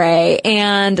the ERA.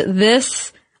 And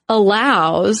this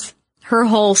allows her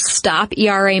whole Stop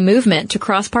ERA movement to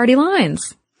cross party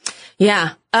lines.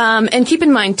 Yeah. And keep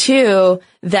in mind too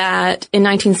that in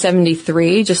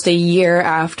 1973, just a year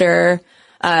after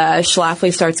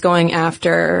Schlafly starts going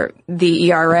after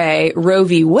the ERA, Roe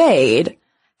v. Wade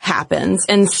happens.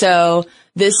 And so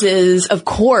this is, of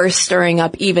course, stirring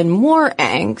up even more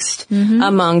angst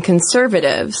among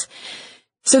conservatives.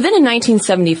 So then in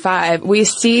 1975, we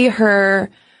see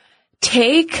her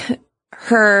take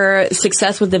her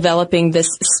success with developing this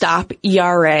Stop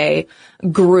ERA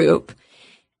group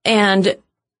and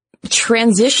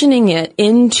transitioning it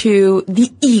into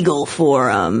the Eagle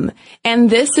Forum. And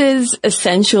this is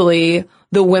essentially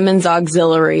the women's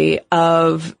auxiliary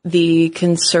of the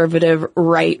conservative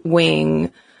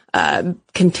right-wing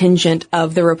contingent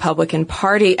of the Republican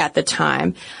Party at the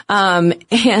time. And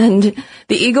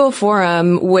the Eagle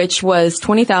Forum, which was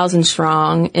 20,000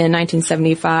 strong in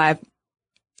 1975,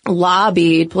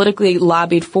 politically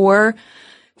lobbied for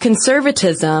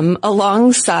conservatism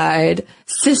alongside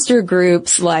sister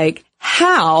groups like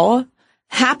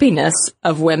Happiness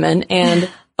of Women, and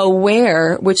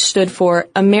AWARE, which stood for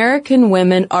American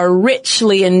Women Are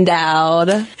Richly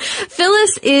Endowed.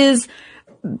 Phyllis is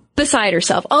beside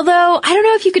herself. Although, I don't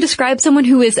know if you could describe someone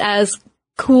who is as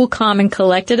cool, calm, and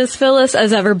collected as Phyllis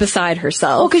as ever beside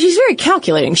herself. Well, because she's very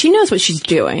calculating. She knows what she's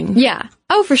doing. Yeah.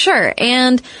 Oh, for sure.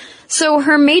 And so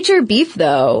her major beef,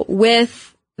 though, with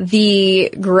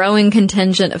the growing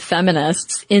contingent of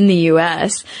feminists in the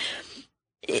U.S.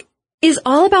 is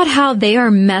all about how they are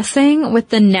messing with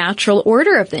the natural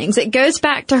order of things. It goes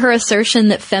back to her assertion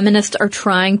that feminists are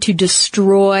trying to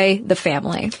destroy the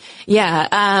family. Yeah.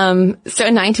 So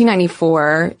in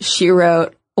 1994, she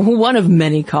wrote one of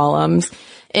many columns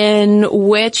in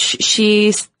which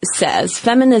she says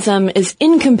feminism is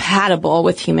incompatible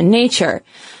with human nature.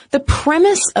 The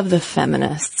premise of the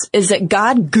feminists is that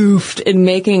God goofed in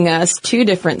making us two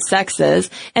different sexes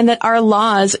and that our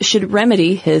laws should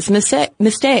remedy his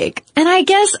mistake. And I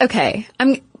guess, okay,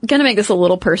 I'm going to make this a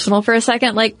little personal for a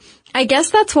second. Like, I guess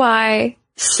that's why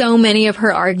so many of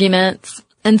her arguments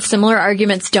and similar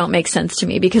arguments don't make sense to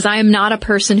me, because I am not a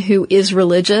person who is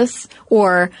religious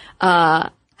or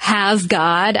has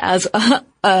God, as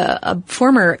a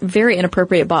former very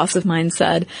inappropriate boss of mine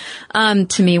said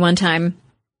to me one time.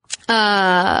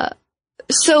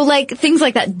 So like things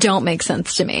like that don't make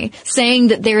sense to me. Saying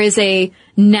that there is a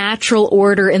natural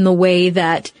order in the way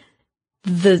that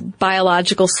the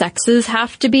biological sexes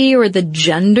have to be or the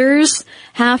genders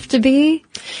have to be.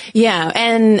 Yeah.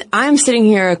 And I'm sitting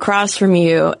here across from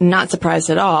you, not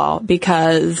surprised at all,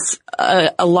 because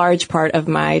a large part of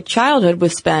my childhood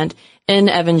was spent in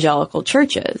evangelical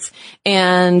churches.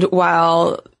 And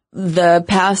while the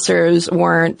pastors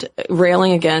weren't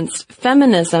railing against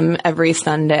feminism every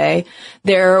Sunday,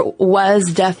 there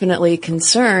was definitely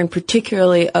concern,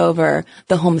 particularly over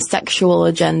the homosexual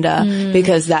agenda,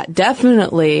 because that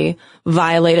definitely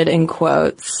violated, in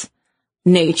quotes,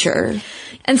 nature.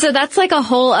 And so that's like a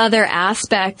whole other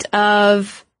aspect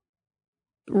of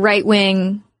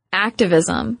right-wing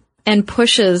activism and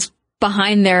pushes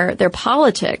behind their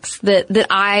politics that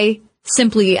I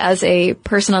simply as a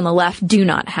person on the left do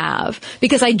not have,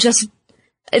 because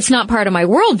it's not part of my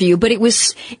worldview, but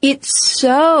it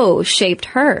so shaped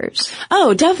hers.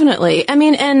 Oh, definitely. I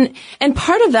mean, and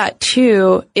part of that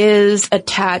too is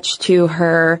attached to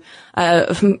her,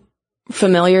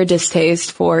 familiar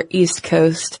distaste for East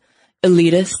Coast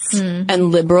elitists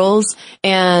and liberals.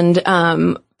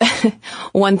 And,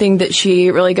 one thing that she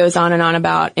really goes on and on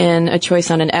about in A Choice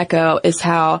on an Echo is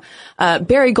how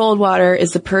Barry Goldwater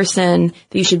is the person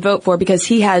that you should vote for because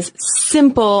he has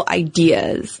simple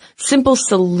ideas, simple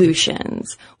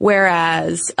solutions,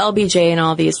 whereas LBJ and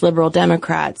all these liberal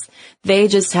Democrats, they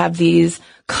just have these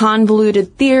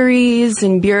convoluted theories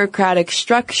and bureaucratic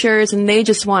structures, and they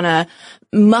just want to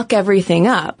muck everything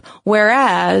up.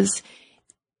 Whereas,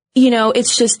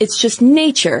 it's just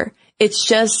nature. It's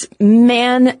just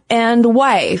man and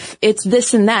wife. It's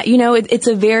this and that. It's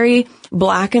a very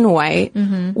black and white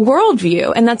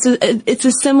worldview. And it's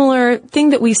a similar thing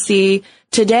that we see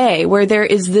today, where there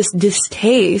is this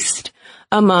distaste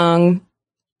among,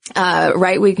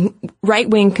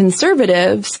 right-wing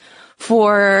conservatives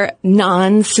for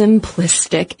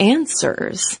non-simplistic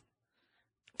answers,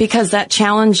 because that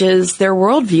challenges their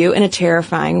worldview in a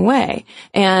terrifying way.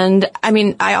 And I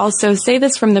mean, I also say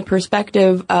this from the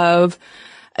perspective of,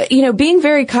 being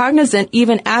very cognizant,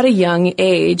 even at a young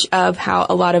age, of how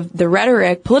a lot of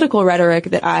the political rhetoric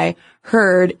that I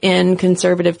heard in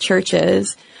conservative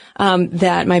churches,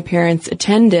 that my parents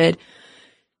attended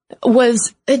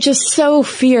was just so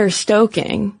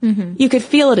fear-stoking. You could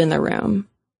feel it in the room,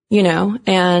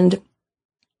 and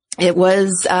it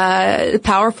was,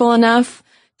 powerful enough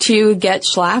to get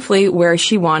Schlafly where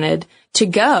she wanted to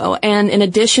go. And in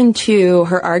addition to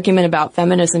her argument about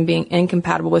feminism being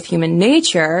incompatible with human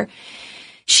nature,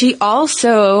 she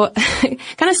also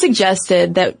kind of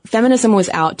suggested that feminism was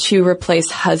out to replace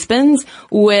husbands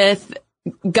with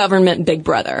government big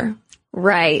brother.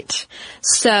 Right.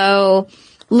 So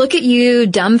look at you,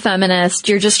 dumb feminist.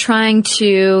 You're just trying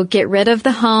to get rid of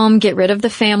the home, get rid of the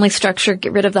family structure,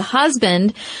 get rid of the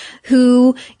husband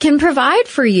who can provide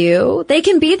for you. They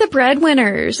can be the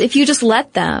breadwinners if you just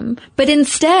let them. But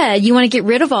instead, you want to get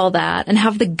rid of all that and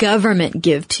have the government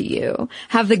give to you.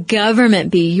 Have the government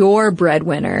be your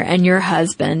breadwinner and your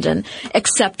husband and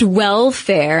accept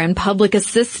welfare and public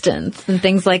assistance and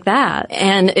things like that.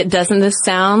 And doesn't this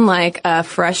sound like a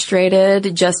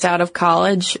frustrated, just out of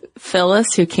college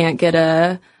Phyllis who can't get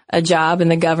a job in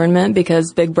the government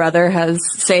because Big Brother has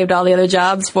saved all the other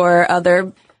jobs for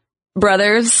other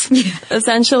brothers,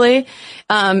 essentially.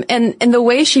 And the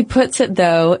way she puts it,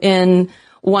 though, in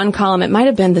one column, it might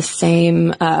have been the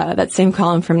same, that same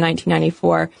column from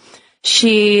 1994.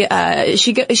 She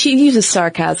uses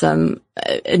sarcasm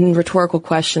in rhetorical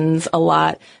questions a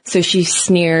lot. So she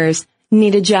sneers,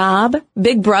 "Need a job?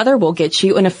 Big Brother will get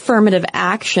you an affirmative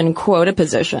action quota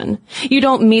position. You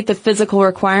don't meet the physical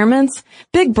requirements?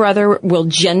 Big Brother will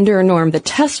gender norm the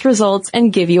test results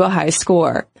and give you a high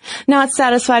score. Not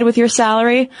satisfied with your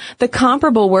salary? The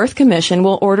Comparable Worth Commission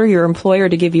will order your employer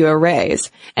to give you a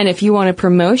raise. And if you want a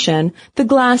promotion, the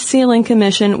Glass Ceiling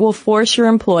Commission will force your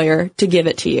employer to give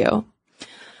it to you.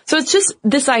 So it's just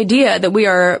this idea that we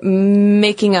are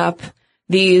making up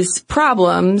these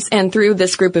problems, and through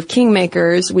this group of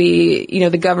kingmakers,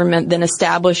 the government then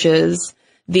establishes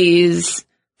these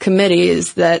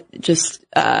committees that just,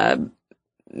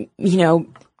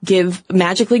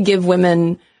 magically give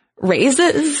women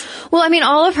raises. Well, I mean,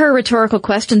 all of her rhetorical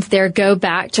questions there go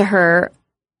back to her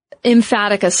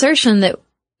emphatic assertion that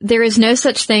there is no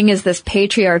such thing as this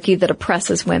patriarchy that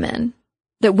oppresses women,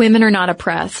 that women are not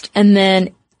oppressed. And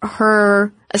then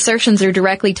her assertions are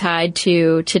directly tied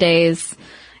to today's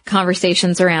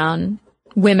conversations around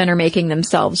women are making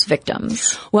themselves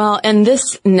victims. Well, and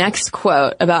this next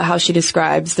quote about how she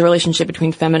describes the relationship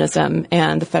between feminism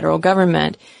and the federal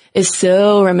government is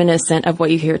so reminiscent of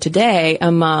what you hear today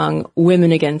among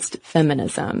women against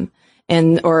feminism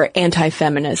or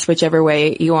anti-feminists, whichever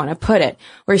way you want to put it,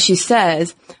 where she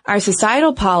says, our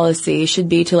societal policy should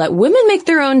be to let women make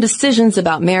their own decisions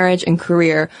about marriage and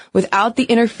career without the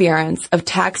interference of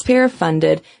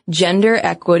taxpayer-funded, gender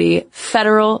equity,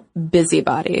 federal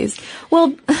busybodies.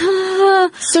 Well,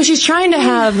 so she's trying to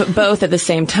have both at the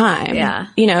same time.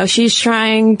 Yeah. She's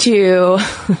trying to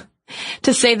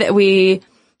say that we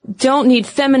don't need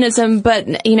feminism, but,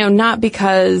 not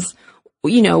because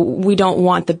we don't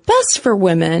want the best for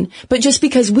women, but just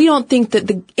because we don't think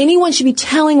that anyone should be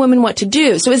telling women what to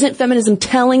do. So isn't feminism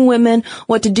telling women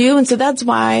what to do? And so that's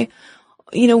why,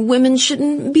 women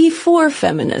shouldn't be for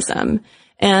feminism.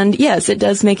 And yes, it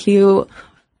does make you,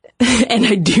 and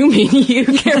I do mean you,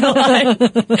 Caroline,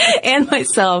 and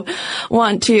myself,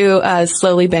 want to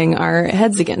slowly bang our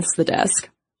heads against the desk.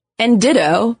 And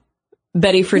ditto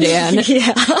Betty Friedan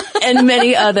and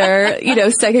many other,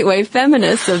 second wave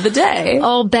feminists of the day.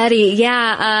 Oh, Betty.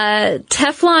 Yeah.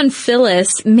 Teflon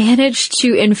Phyllis managed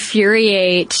to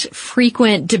infuriate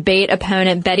frequent debate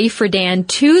opponent Betty Friedan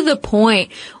to the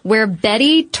point where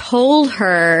Betty told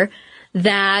her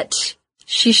that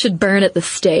she should burn at the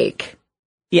stake.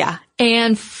 Yeah.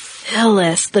 And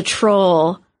Phyllis, the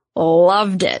troll,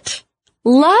 loved it.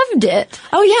 Loved it.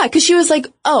 Oh, yeah, because she was like,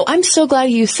 oh, I'm so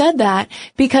glad you said that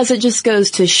because it just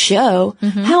goes to show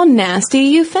how nasty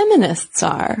you feminists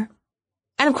are.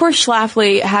 And of course,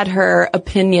 Schlafly had her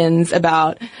opinions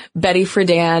about Betty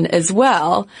Friedan as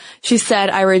well. She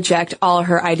said, I reject all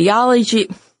her ideology.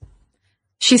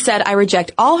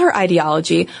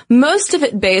 Most of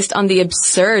it based on the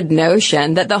absurd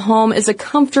notion that the home is a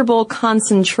comfortable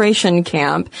concentration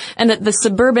camp and that the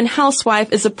suburban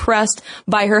housewife is oppressed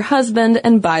by her husband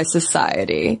and by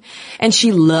society. And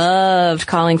she loved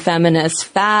calling feminists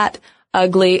fat,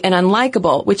 ugly, and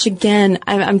unlikable, which again,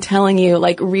 I'm telling you,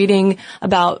 like reading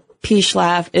about P.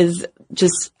 Schlaf is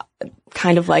just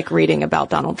kind of like reading about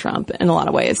Donald Trump in a lot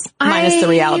of ways, minus the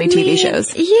reality TV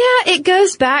shows. Yeah, it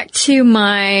goes back to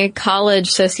my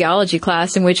college sociology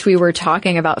class in which we were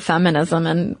talking about feminism,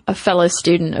 and a fellow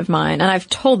student of mine, and I've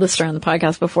told this story on the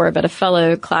podcast before, but a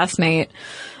fellow classmate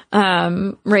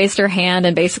raised her hand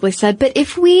and basically said, but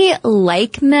if we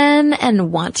like men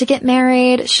and want to get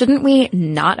married, shouldn't we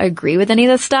not agree with any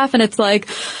of this stuff? And it's like,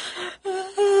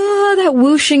 that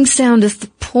whooshing sound is the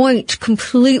point,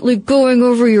 completely going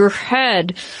over your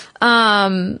head.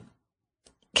 'Cause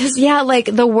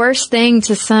the worst thing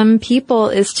to some people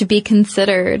is to be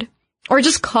considered or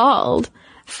just called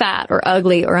fat or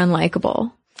ugly or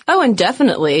unlikable. Oh, and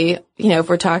definitely, if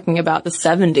we're talking about the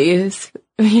 70s,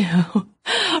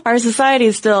 our society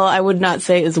is still, I would not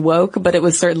say is woke, but it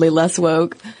was certainly less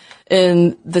woke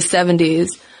in the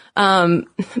 70s.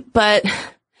 But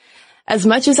as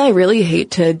much as I really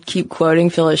hate to keep quoting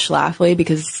Phyllis Schlafly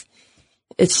because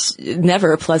it's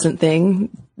never a pleasant thing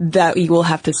that you will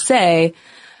have to say,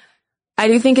 I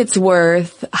do think it's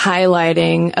worth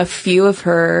highlighting a few of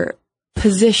her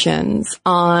positions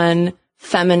on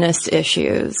feminist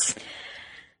issues.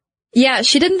 Yeah,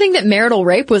 she didn't think that marital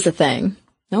rape was a thing.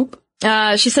 Nope.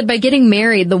 She said, by getting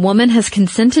married, the woman has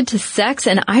consented to sex,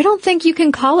 and I don't think you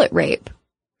can call it rape.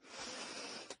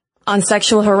 On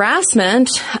sexual harassment,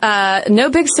 no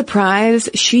big surprise,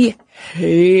 she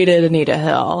hated Anita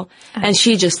Hill. And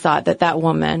she just thought that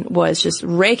woman was just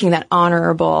raking that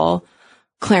honorable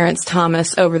Clarence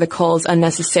Thomas over the coals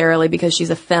unnecessarily because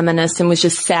she's a feminist, and was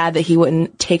just sad that he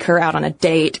wouldn't take her out on a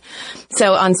date.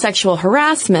 So on sexual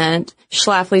harassment,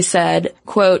 Schlafly said,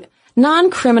 quote,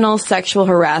 non-criminal sexual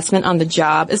harassment on the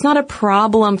job is not a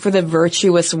problem for the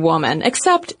virtuous woman,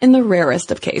 except in the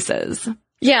rarest of cases.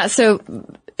 Yeah, so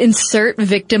insert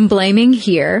victim blaming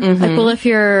here. Like, well, if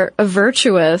you're a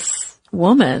virtuous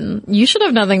woman, you should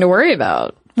have nothing to worry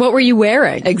about. What were you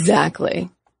wearing? Exactly.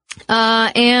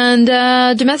 And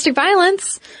domestic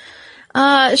violence.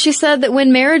 She said that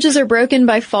when marriages are broken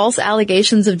by false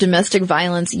allegations of domestic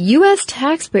violence, U.S.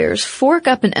 taxpayers fork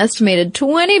up an estimated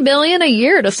 $20 billion a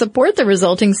year to support the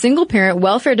resulting single-parent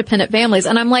welfare-dependent families.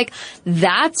 And I'm like,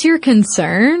 that's your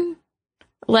concern?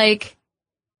 Like,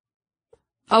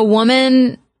 a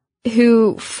woman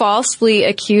who falsely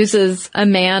accuses a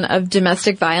man of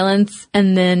domestic violence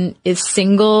and then is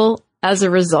single as a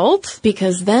result?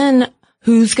 Because then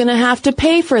who's going to have to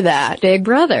pay for that? Big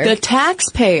Brother. The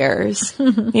taxpayers.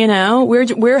 You know,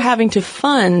 we're having to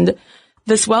fund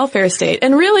this welfare state.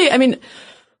 And really, I mean,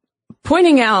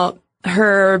 pointing out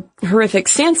her horrific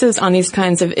stances on these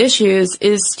kinds of issues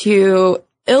is to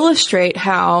illustrate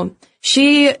how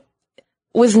she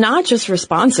was not just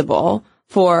responsible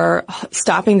for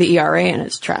stopping the ERA in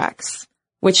its tracks,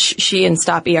 which she and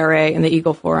Stop ERA and the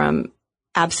Eagle Forum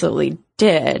absolutely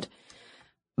did,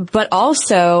 but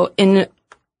also in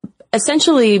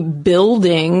essentially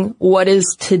building what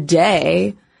is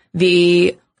today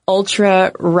the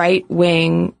ultra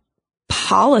right-wing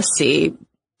policy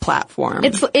platform.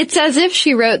 It's as if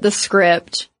she wrote the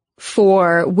script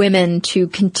for women to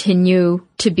continue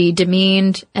to be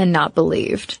demeaned and not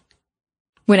believed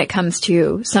when it comes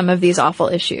to some of these awful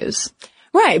issues.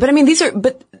 Right. But I mean, these are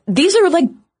like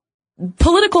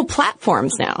political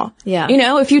platforms now. Yeah. You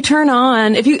know, if you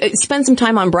spend some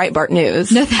time on Breitbart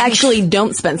News, actually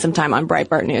don't spend some time on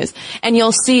Breitbart News, and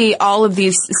you'll see all of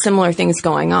these similar things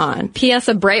going on. P.S.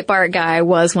 A Breitbart guy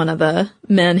was one of the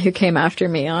men who came after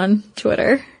me on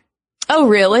Twitter. Oh,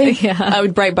 really? Yeah. A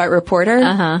Breitbart reporter?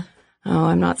 Uh-huh. Oh,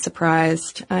 I'm not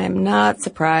surprised. I am not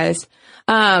surprised.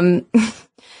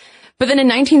 But then in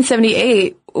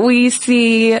 1978, we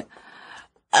see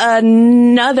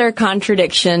another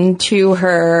contradiction to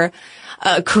her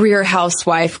career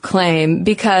housewife claim,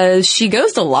 because she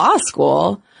goes to law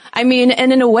school. I mean,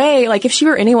 and in a way, like, if she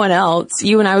were anyone else,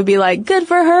 you and I would be like, good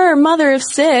for her, mother of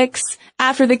 6.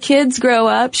 After the kids grow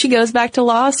up, she goes back to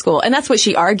law school. And that's what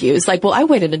she argues. Like, well, I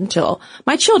waited until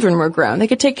my children were grown. They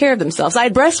could take care of themselves. I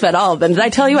breastfed all of them. Did I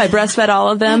tell you I breastfed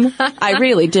all of them? I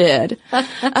really did.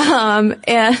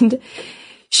 And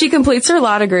she completes her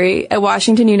law degree at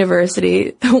Washington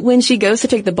University. When she goes to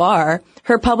take the bar,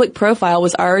 her public profile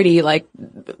was already, like,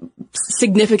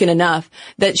 significant enough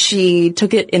that she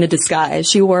took it in a disguise.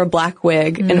 She wore a black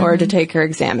wig in order to take her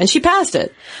exam, and she passed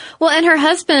it. Well, and her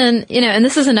husband, you know, and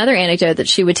this is another anecdote that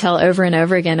she would tell over and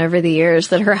over again over the years,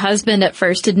 that her husband at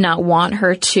first did not want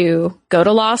her to go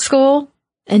to law school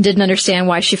and didn't understand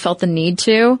why she felt the need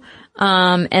to.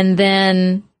 And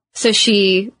then so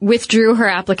she withdrew her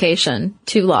application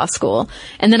to law school.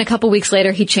 And then a couple weeks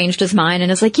later, he changed his mind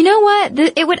and is like, you know what?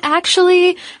 It would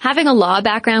actually, having a law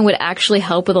background would actually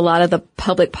help with a lot of the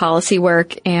public policy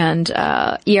work and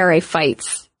ERA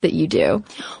fights that you do.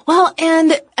 Well,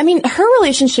 and I mean, her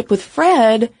relationship with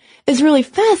Fred is really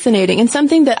fascinating and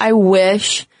something that I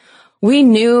wish we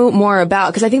knew more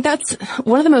about, because I think that's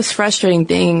one of the most frustrating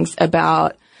things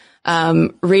about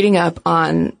reading up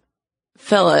on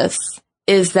Phyllis,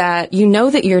 is that you know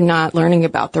that you're not learning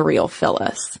about the real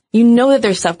Phyllis. You know that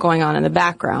there's stuff going on in the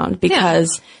background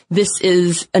because this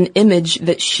is an image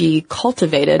that she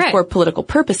cultivated for political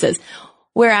purposes.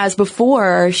 Whereas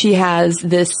before, she has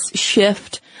this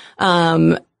shift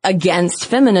against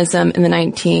feminism in the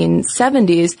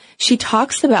 1970s. She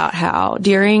talks about how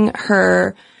during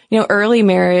her, early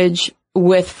marriage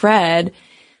with Fred,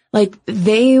 like,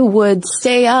 they would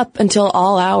stay up until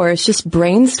all hours just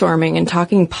brainstorming and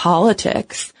talking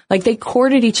politics. Like, they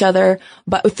courted each other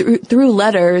but through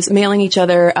letters, mailing each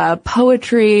other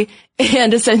poetry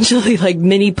and essentially like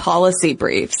mini policy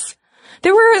briefs.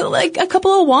 There were like a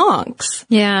couple of wonks.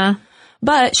 Yeah.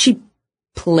 But she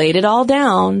played it all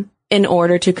down in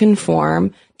order to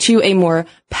conform to a more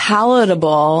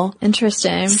palatable,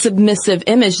 interesting, submissive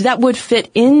image that would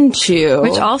fit into...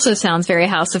 Which also sounds very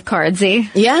House of Cardsy.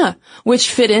 Yeah.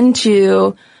 Which fit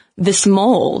into this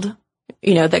mold,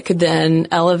 that could then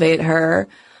elevate her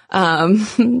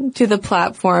to the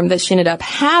platform that she ended up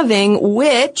having,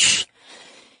 which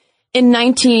in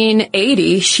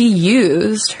 1980, she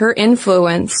used her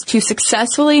influence to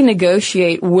successfully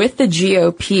negotiate with the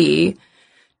GOP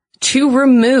to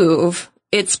remove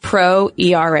its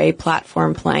pro-ERA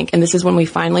platform plank. And this is when we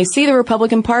finally see the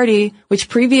Republican Party, which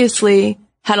previously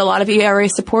had a lot of ERA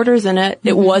supporters in it.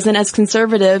 It wasn't as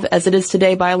conservative as it is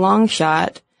today by a long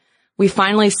shot. We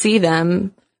finally see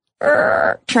them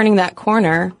turning that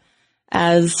corner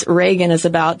as Reagan is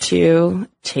about to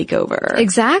take over.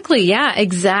 Exactly. Yeah,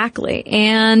 exactly.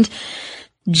 And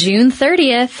June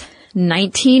 30th,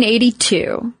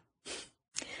 1982,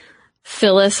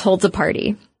 Phyllis holds a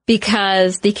party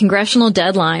because the congressional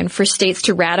deadline for states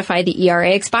to ratify the ERA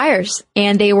expires.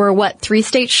 And they were, 3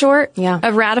 states short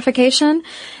of ratification?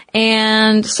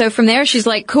 And so from there, she's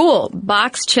like, cool,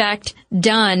 box checked,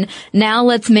 done. Now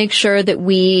let's make sure that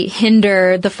we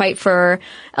hinder the fight for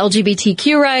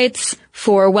LGBTQ rights,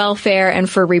 for welfare, and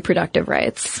for reproductive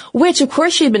rights. Which, of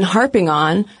course, she had been harping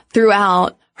on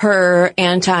throughout her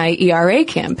anti-ERA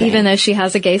campaign. Even though she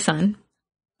has a gay son.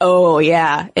 Oh,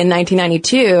 yeah. In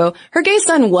 1992, her gay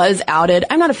son was outed.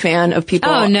 I'm not a fan of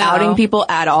people outing people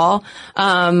at all.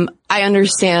 I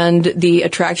understand the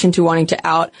attraction to wanting to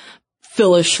out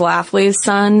Phyllis Schlafly's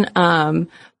son.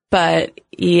 But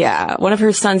yeah, one of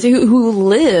her sons who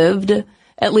lived,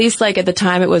 at least like at the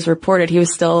time it was reported, he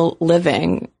was still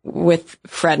living with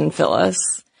Fred and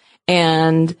Phyllis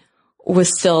and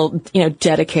was still,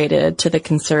 dedicated to the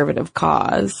conservative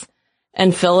cause.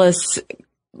 And Phyllis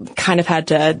kind of had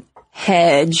to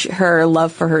hedge her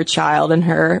love for her child and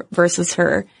her versus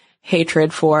her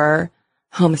hatred for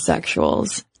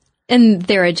homosexuals. And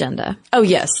their agenda. Oh,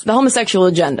 yes. The homosexual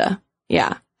agenda.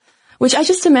 Yeah. Which I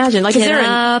just imagine, like, is there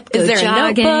a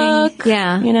notebook?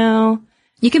 Yeah.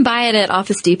 You can buy it at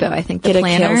Office Depot, I think, the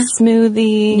planner. Get a kale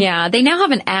smoothie. Yeah. They now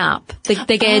have an app.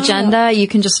 The gay agenda, you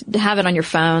can just have it on your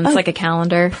phone. It's like a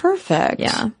calendar. Perfect.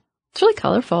 Yeah. It's really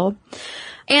colorful.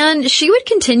 And she would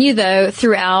continue, though,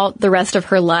 throughout the rest of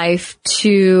her life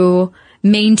to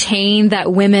maintain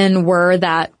that women were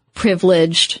that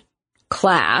privileged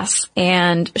class.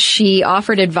 And she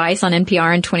offered advice on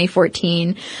NPR in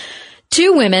 2014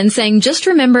 to women saying, just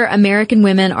remember, American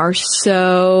women are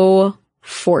so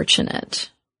fortunate.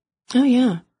 Oh,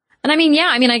 yeah. And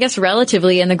I guess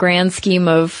relatively in the grand scheme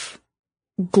of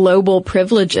global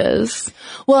privileges.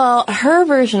 Well, her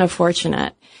version of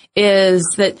fortunate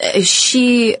is that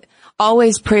she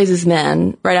always praises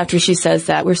men right after she says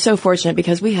that. We're so fortunate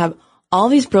because we have all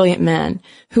these brilliant men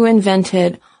who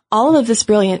invented all of this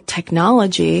brilliant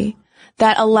technology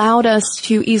that allowed us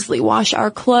to easily wash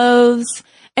our clothes,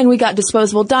 and we got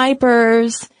disposable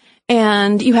diapers,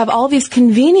 and you have all these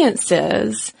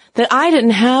conveniences that I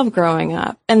didn't have growing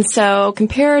up. And so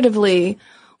comparatively,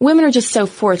 women are just so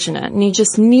fortunate, and you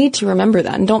just need to remember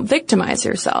that and don't victimize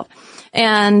yourself.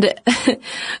 And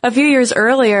a few years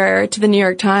earlier to the New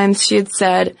York Times, she had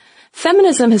said,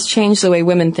 feminism has changed the way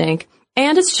women think,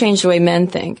 and it's changed the way men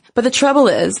think. But the trouble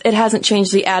is, it hasn't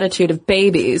changed the attitude of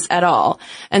babies at all.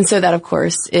 And so that, of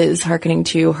course, is hearkening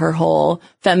to her whole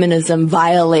feminism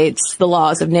violates the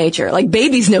laws of nature. Like,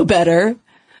 babies know better.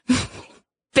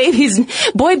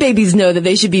 Boy babies know that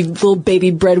they should be little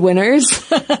baby breadwinners.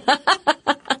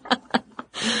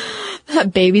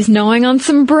 That baby's gnawing on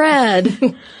some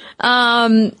bread.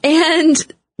 And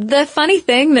the funny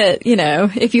thing that,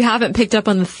 if you haven't picked up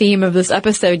on the theme of this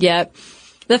episode yet,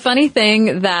 the funny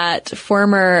thing that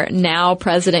former now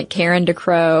President Karen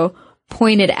DeCrow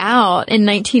pointed out in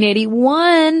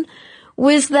 1981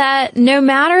 was that no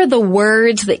matter the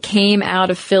words that came out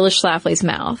of Phyllis Schlafly's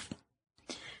mouth,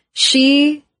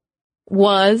 she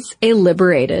was a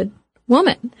liberated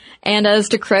woman. And as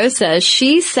DeCrow says,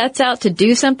 she sets out to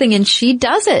do something and she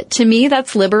does it. To me,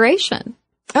 that's liberation.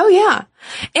 Oh, yeah.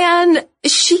 And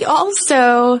she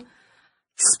also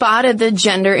spotted the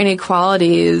gender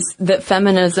inequalities that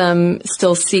feminism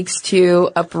still seeks to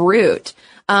uproot.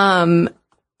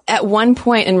 At one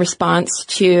point in response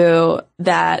to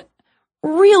that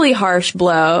really harsh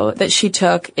blow that she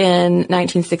took in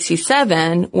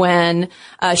 1967 when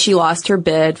she lost her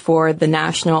bid for the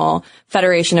National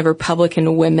Federation of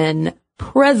Republican Women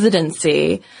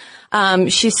presidency,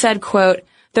 she said, quote,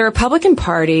 "The Republican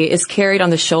Party is carried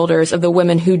on the shoulders of the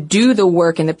women who do the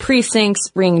work in the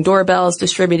precincts, ringing doorbells,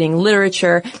 distributing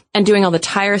literature, and doing all the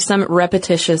tiresome,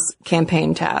 repetitious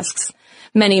campaign tasks.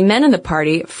 Many men in the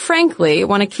party, frankly,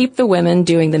 want to keep the women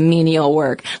doing the menial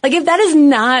work." Like, if that is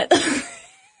not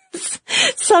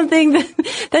something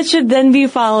that should then be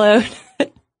followed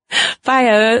by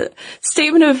a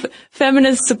statement of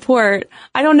feminist support,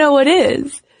 I don't know what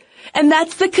is. And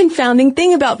that's the confounding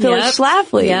thing about Phyllis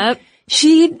Schlafly. Yep.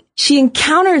 She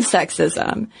encountered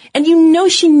sexism, and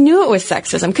she knew it was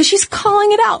sexism because she's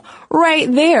calling it out right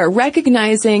there,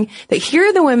 recognizing that here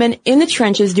are the women in the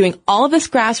trenches doing all of this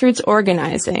grassroots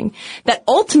organizing that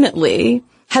ultimately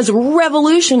has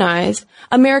revolutionized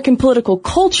American political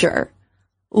culture.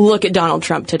 Look at Donald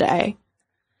Trump today.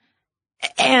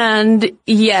 And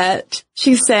yet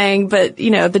she's saying, but,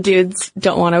 the dudes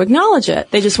don't want to acknowledge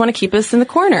it. They just want to keep us in the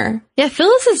corner. Yeah,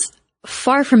 Phyllis is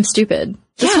far from stupid.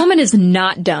 This woman is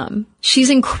not dumb.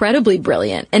 She's incredibly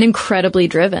brilliant and incredibly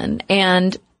driven.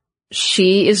 And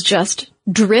she is just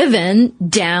driven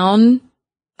down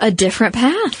a different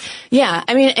path. Yeah.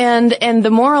 I mean, and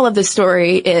the moral of the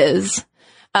story is,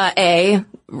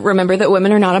 remember that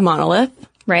women are not a monolith.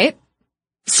 Right.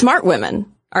 Smart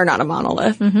women are not a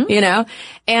monolith, you know?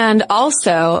 And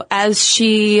also, as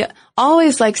she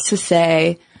always likes to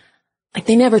say, like,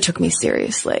 they never took me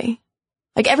seriously.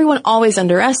 Like, everyone always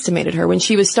underestimated her when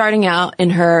she was starting out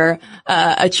in her,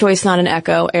 A Choice Not an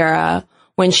Echo era,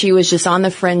 when she was just on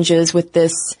the fringes with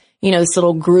this, you know, this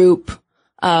little group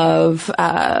of,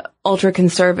 ultra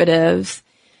conservatives.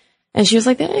 And she was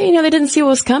like, you know, they didn't see what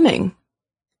was coming.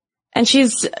 And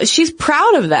she's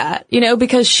proud of that, you know,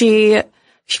 because she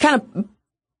kind of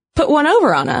put one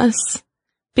over on us,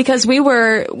 because we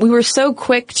were so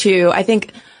quick to, I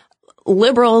think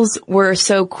liberals were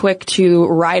so quick to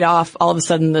write off all of a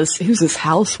sudden who's this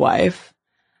housewife?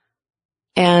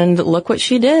 And look what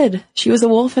she did. She was a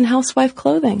wolf in housewife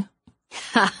clothing.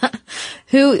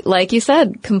 Who, like you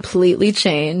said, completely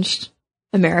changed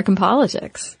American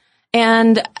politics.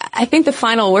 And I think the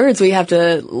final words we have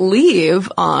to leave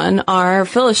on are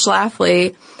Phyllis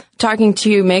Schlafly talking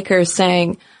to makers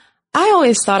saying, I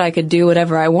always thought I could do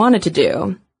whatever I wanted to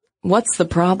do. What's the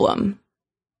problem?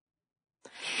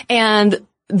 And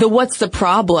what's the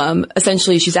problem?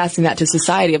 Essentially, she's asking that to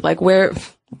society of like, where's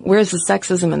the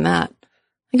sexism in that?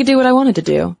 I could do what I wanted to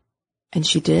do. And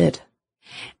she did.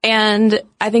 And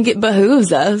I think it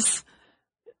behooves us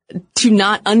to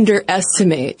not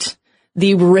underestimate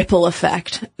the ripple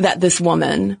effect that this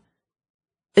woman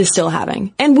is still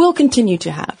having and will continue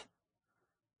to have.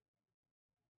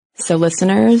 So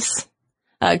listeners,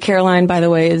 Caroline, by the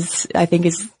way, I think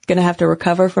is going to have to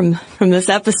recover from this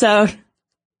episode.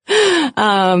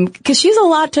 'Cause she's a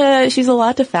lot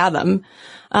to fathom.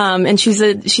 And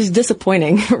she's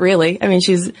disappointing, really. I mean,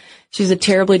 she's a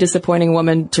terribly disappointing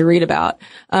woman to read about,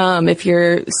 if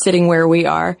you're sitting where we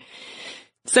are.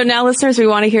 So now, listeners, we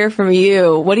want to hear from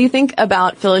you. What do you think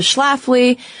about Phyllis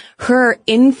Schlafly, her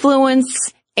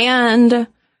influence, and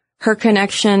her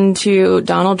connection to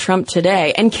Donald Trump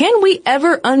today? And can we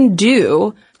ever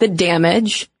undo the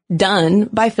damage done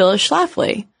by Phyllis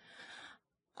Schlafly?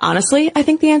 Honestly, I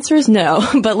think the answer is no.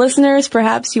 But listeners,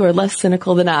 perhaps you are less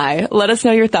cynical than I. Let us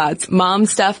know your thoughts.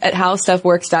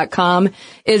 momstuff@howstuffworks.com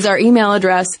is our email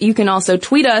address. You can also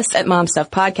tweet us at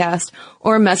momstuffpodcast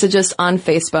or message us on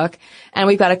Facebook. And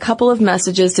we've got a couple of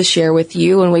messages to share with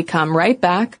you when we come right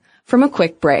back from a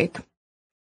quick break.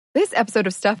 This episode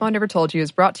of Stuff Mom Never Told You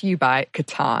is brought to you by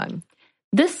Catan.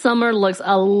 This summer looks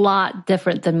a lot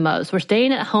different than most. We're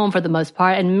staying at home for the most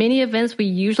part, and many events we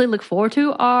usually look forward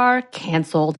to are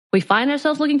canceled. We find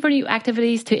ourselves looking for new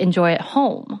activities to enjoy at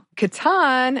home.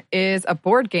 Catan is a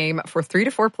board game for 3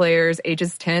 to 4 players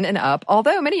ages 10 and up.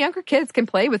 Although many younger kids can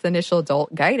play with initial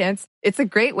adult guidance, it's a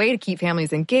great way to keep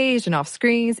families engaged and off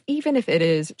screens, even if it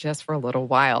is just for a little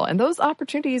while. And those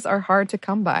opportunities are hard to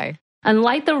come by.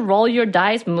 Unlike the roll your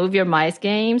dice, move your mice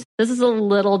games, this is a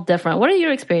little different. What are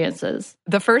your experiences?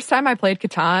 The first time I played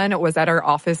Catan was at our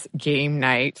office game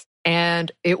night.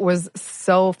 And it was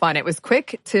so fun. It was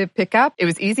quick to pick up. It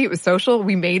was easy. It was social.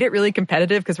 We made it really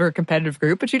competitive because we're a competitive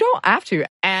group, but you don't have to.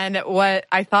 And what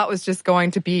I thought was just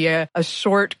going to be a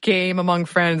short game among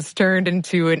friends turned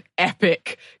into an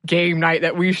epic game night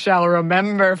that we shall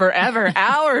remember forever.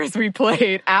 Hours we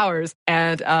played, hours.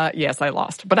 And yes, I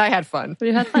lost, but I had fun.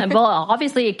 You had fun. Well,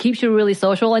 obviously it keeps you really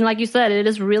social. And like you said, it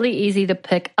is really easy to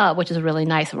pick up, which is really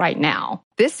nice right now.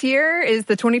 This year is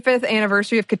the 25th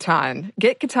anniversary of Catan.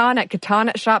 Get Catan at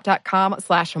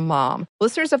catanshop.com/mom.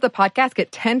 Listeners of the podcast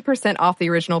get 10% off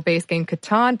the original base game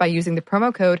Catan by using the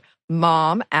promo code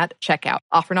MOM at checkout.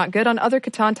 Offer not good on other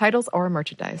Catan titles or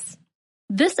merchandise.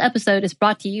 This episode is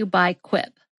brought to you by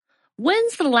Quip.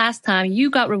 When's the last time you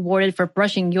got rewarded for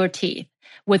brushing your teeth?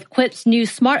 With Quip's new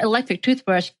smart electric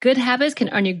toothbrush, good habits can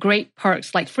earn you great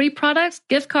perks like free products,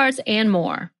 gift cards, and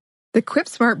more. The Quip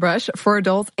Smart Brush for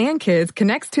adults and kids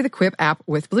connects to the Quip app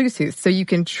with Bluetooth, so you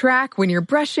can track when you're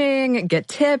brushing, get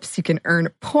tips, you can earn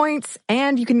points,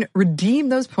 and you can redeem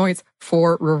those points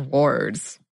for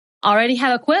rewards. Already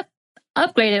have a Quip?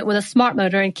 Upgrade it with a smart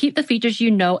motor and keep the features you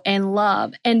know and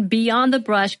love. And beyond the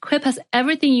brush, Quip has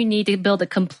everything you need to build a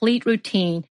complete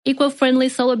routine. Eco-friendly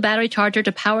solar battery charger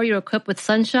to power your Quip with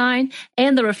sunshine,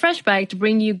 and the refresh bag to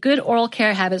bring you good oral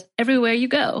care habits everywhere you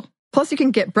go. Plus, you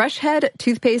can get brush head,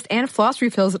 toothpaste, and floss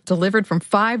refills delivered from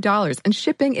 $5, and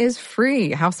shipping is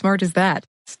free. How smart is that?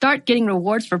 Start getting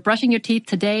rewards for brushing your teeth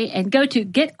today and go to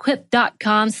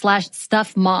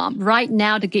getquip.com/stuffmom right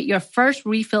now to get your first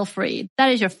refill free.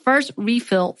 That is your first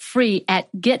refill free at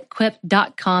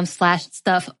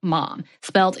getquip.com/stuffmom.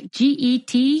 Spelled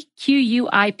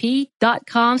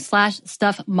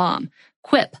GETQUIP.com/stuffmom.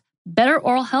 Quip. Better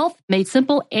oral health made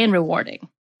simple and rewarding.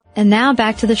 And now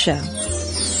back to the show.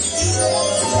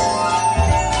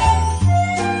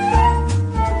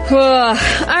 All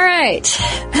right.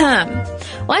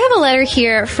 Well, I have a letter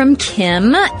here from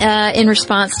Kim in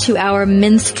response to our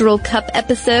menstrual cup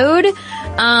episode.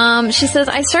 She says,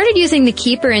 I started using the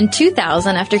Keeper in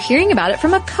 2000 after hearing about it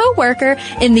from a coworker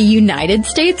in the United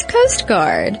States Coast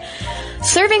Guard.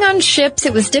 Serving on ships,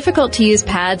 it was difficult to use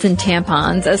pads and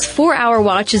tampons, as 4-hour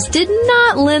watches did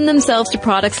not lend themselves to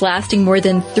products lasting more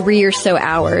than 3 or so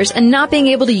hours, and not being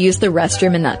able to use the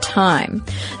restroom in that time.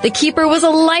 The Keeper was a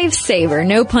lifesaver,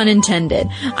 no pun intended.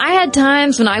 I had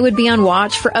times when I would be on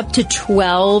watch for up to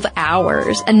 12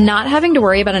 hours, and not having to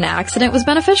worry about an accident was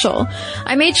beneficial.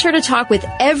 I made sure to talk with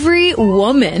every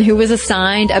woman who was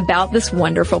assigned about this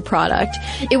wonderful product.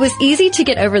 It was easy to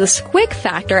get over the squick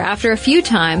factor after a few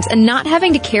times, and not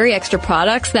having to carry extra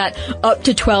products. That up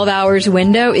to 12 hours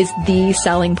window is the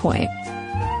selling point.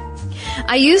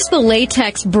 I used the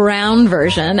latex brown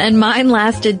version, and mine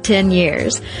lasted 10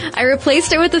 years. I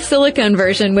replaced it with the silicone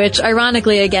version, which,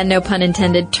 ironically, again, no pun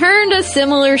intended, turned a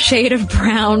similar shade of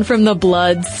brown from the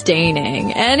blood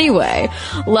staining. Anyway,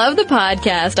 love the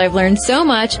podcast. I've learned so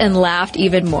much and laughed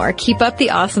even more. Keep up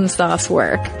the awesome sauce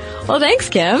work. Well, thanks,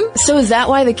 Kim. So is that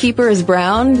why the Keeper is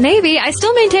brown? Maybe. I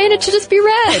still maintain it should just be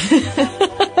red.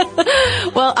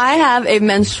 Well, I have a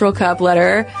menstrual cup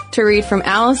letter to read from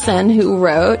Allison, who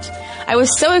wrote, I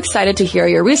was so excited to hear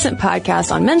your recent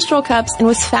podcast on menstrual cups and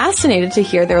was fascinated to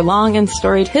hear their long and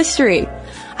storied history.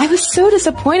 I was so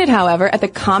disappointed, however, at the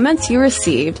comments you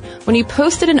received when you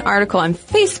posted an article on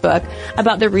Facebook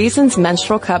about the reasons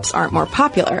menstrual cups aren't more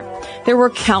popular. There were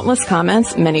countless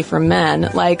comments, many from men,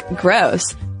 like,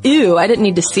 gross, ew, I didn't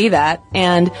need to see that,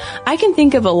 and I can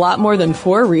think of a lot more than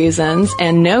 4 reasons,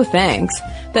 and no thanks,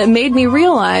 that made me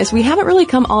realize we haven't really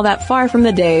come all that far from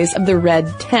the days of the red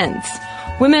tents.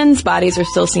 Women's bodies are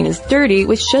still seen as dirty,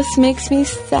 which just makes me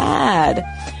sad.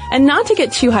 And not to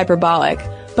get too hyperbolic,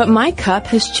 but my cup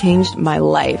has changed my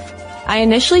life. I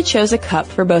initially chose a cup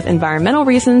for both environmental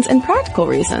reasons and practical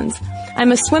reasons.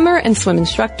 I'm a swimmer and swim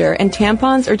instructor, and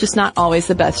tampons are just not always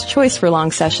the best choice for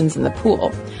long sessions in the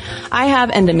pool. I have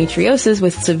endometriosis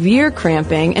with severe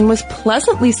cramping and was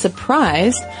pleasantly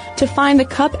surprised to find the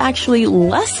cup actually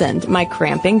lessened my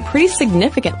cramping pretty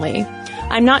significantly.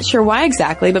 I'm not sure why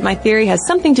exactly, but my theory has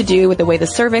something to do with the way the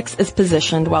cervix is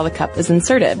positioned while the cup is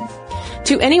inserted.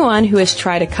 To anyone who has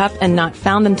tried a cup and not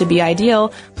found them to be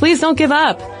ideal, please don't give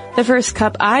up. The first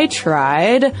cup I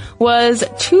tried was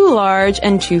too large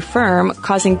and too firm,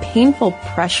 causing painful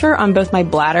pressure on both my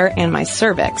bladder and my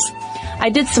cervix.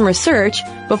 I did some research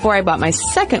before I bought my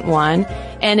second one,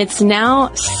 and it's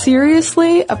now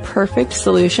seriously a perfect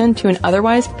solution to an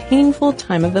otherwise painful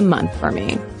time of the month for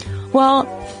me. Well,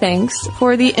 thanks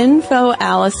for the info,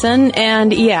 Allison.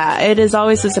 And yeah, it is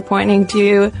always disappointing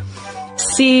to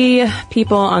see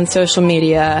people on social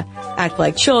media act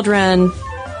like children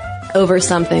over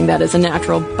something that is a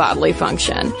natural bodily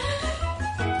function.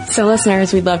 So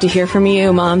listeners, we'd love to hear from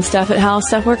you.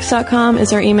 momstuff@howstuffworks.com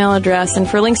is our email address. And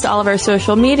for links to all of our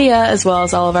social media, as well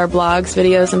as all of our blogs,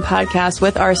 videos, and podcasts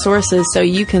with our sources so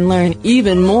you can learn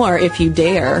even more, if you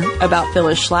dare, about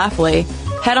Phyllis Schlafly,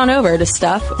 head on over to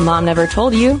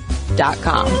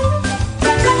stuffmomnevertoldyou.com.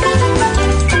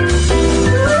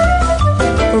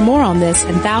 For more on this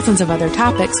and thousands of other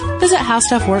topics, visit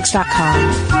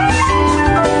howstuffworks.com.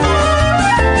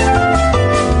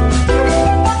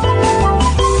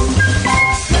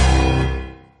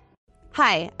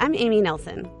 Hi, I'm Amy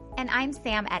Nelson. And I'm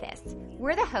Sam Edis.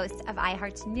 We're the hosts of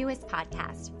iHeart's newest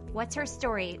podcast, What's Her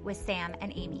Story with Sam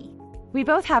and Amy. We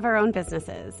both have our own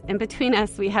businesses, and between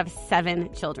us, we have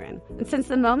 7 children. And since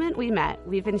the moment we met,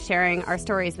 we've been sharing our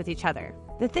stories with each other.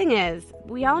 The thing is,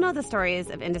 we all know the stories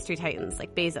of industry titans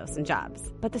like Bezos and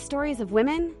Jobs, but the stories of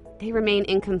women, they remain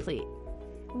incomplete.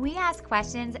 We ask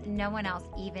questions no one else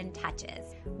even touches.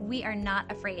 We are not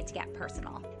afraid to get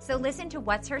personal. So listen to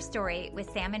What's Her Story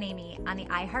with Sam and Amy on the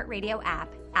iHeartRadio app,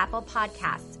 Apple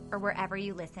Podcasts, or wherever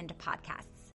you listen to podcasts.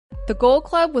 The Gold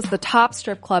Club was the top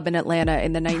strip club in Atlanta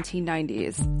in the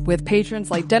 1990s, with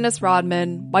patrons like Dennis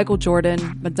Rodman, Michael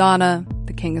Jordan, Madonna,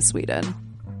 the King of Sweden.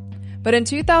 But in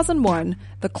 2001,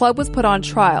 the club was put on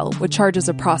trial with charges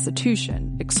of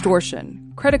prostitution,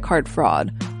 extortion, credit card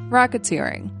fraud,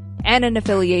 racketeering, and an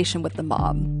affiliation with the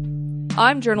mob.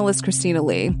 I'm journalist Christina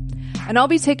Lee, and I'll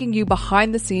be taking you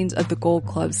behind the scenes of the Gold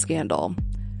Club scandal,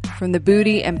 from the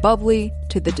booty and bubbly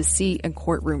to the deceit and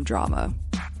courtroom drama.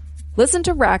 Listen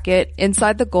to Racket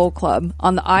Inside the Gold Club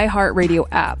on the iHeartRadio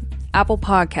app, Apple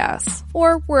Podcasts,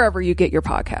 or wherever you get your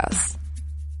podcasts.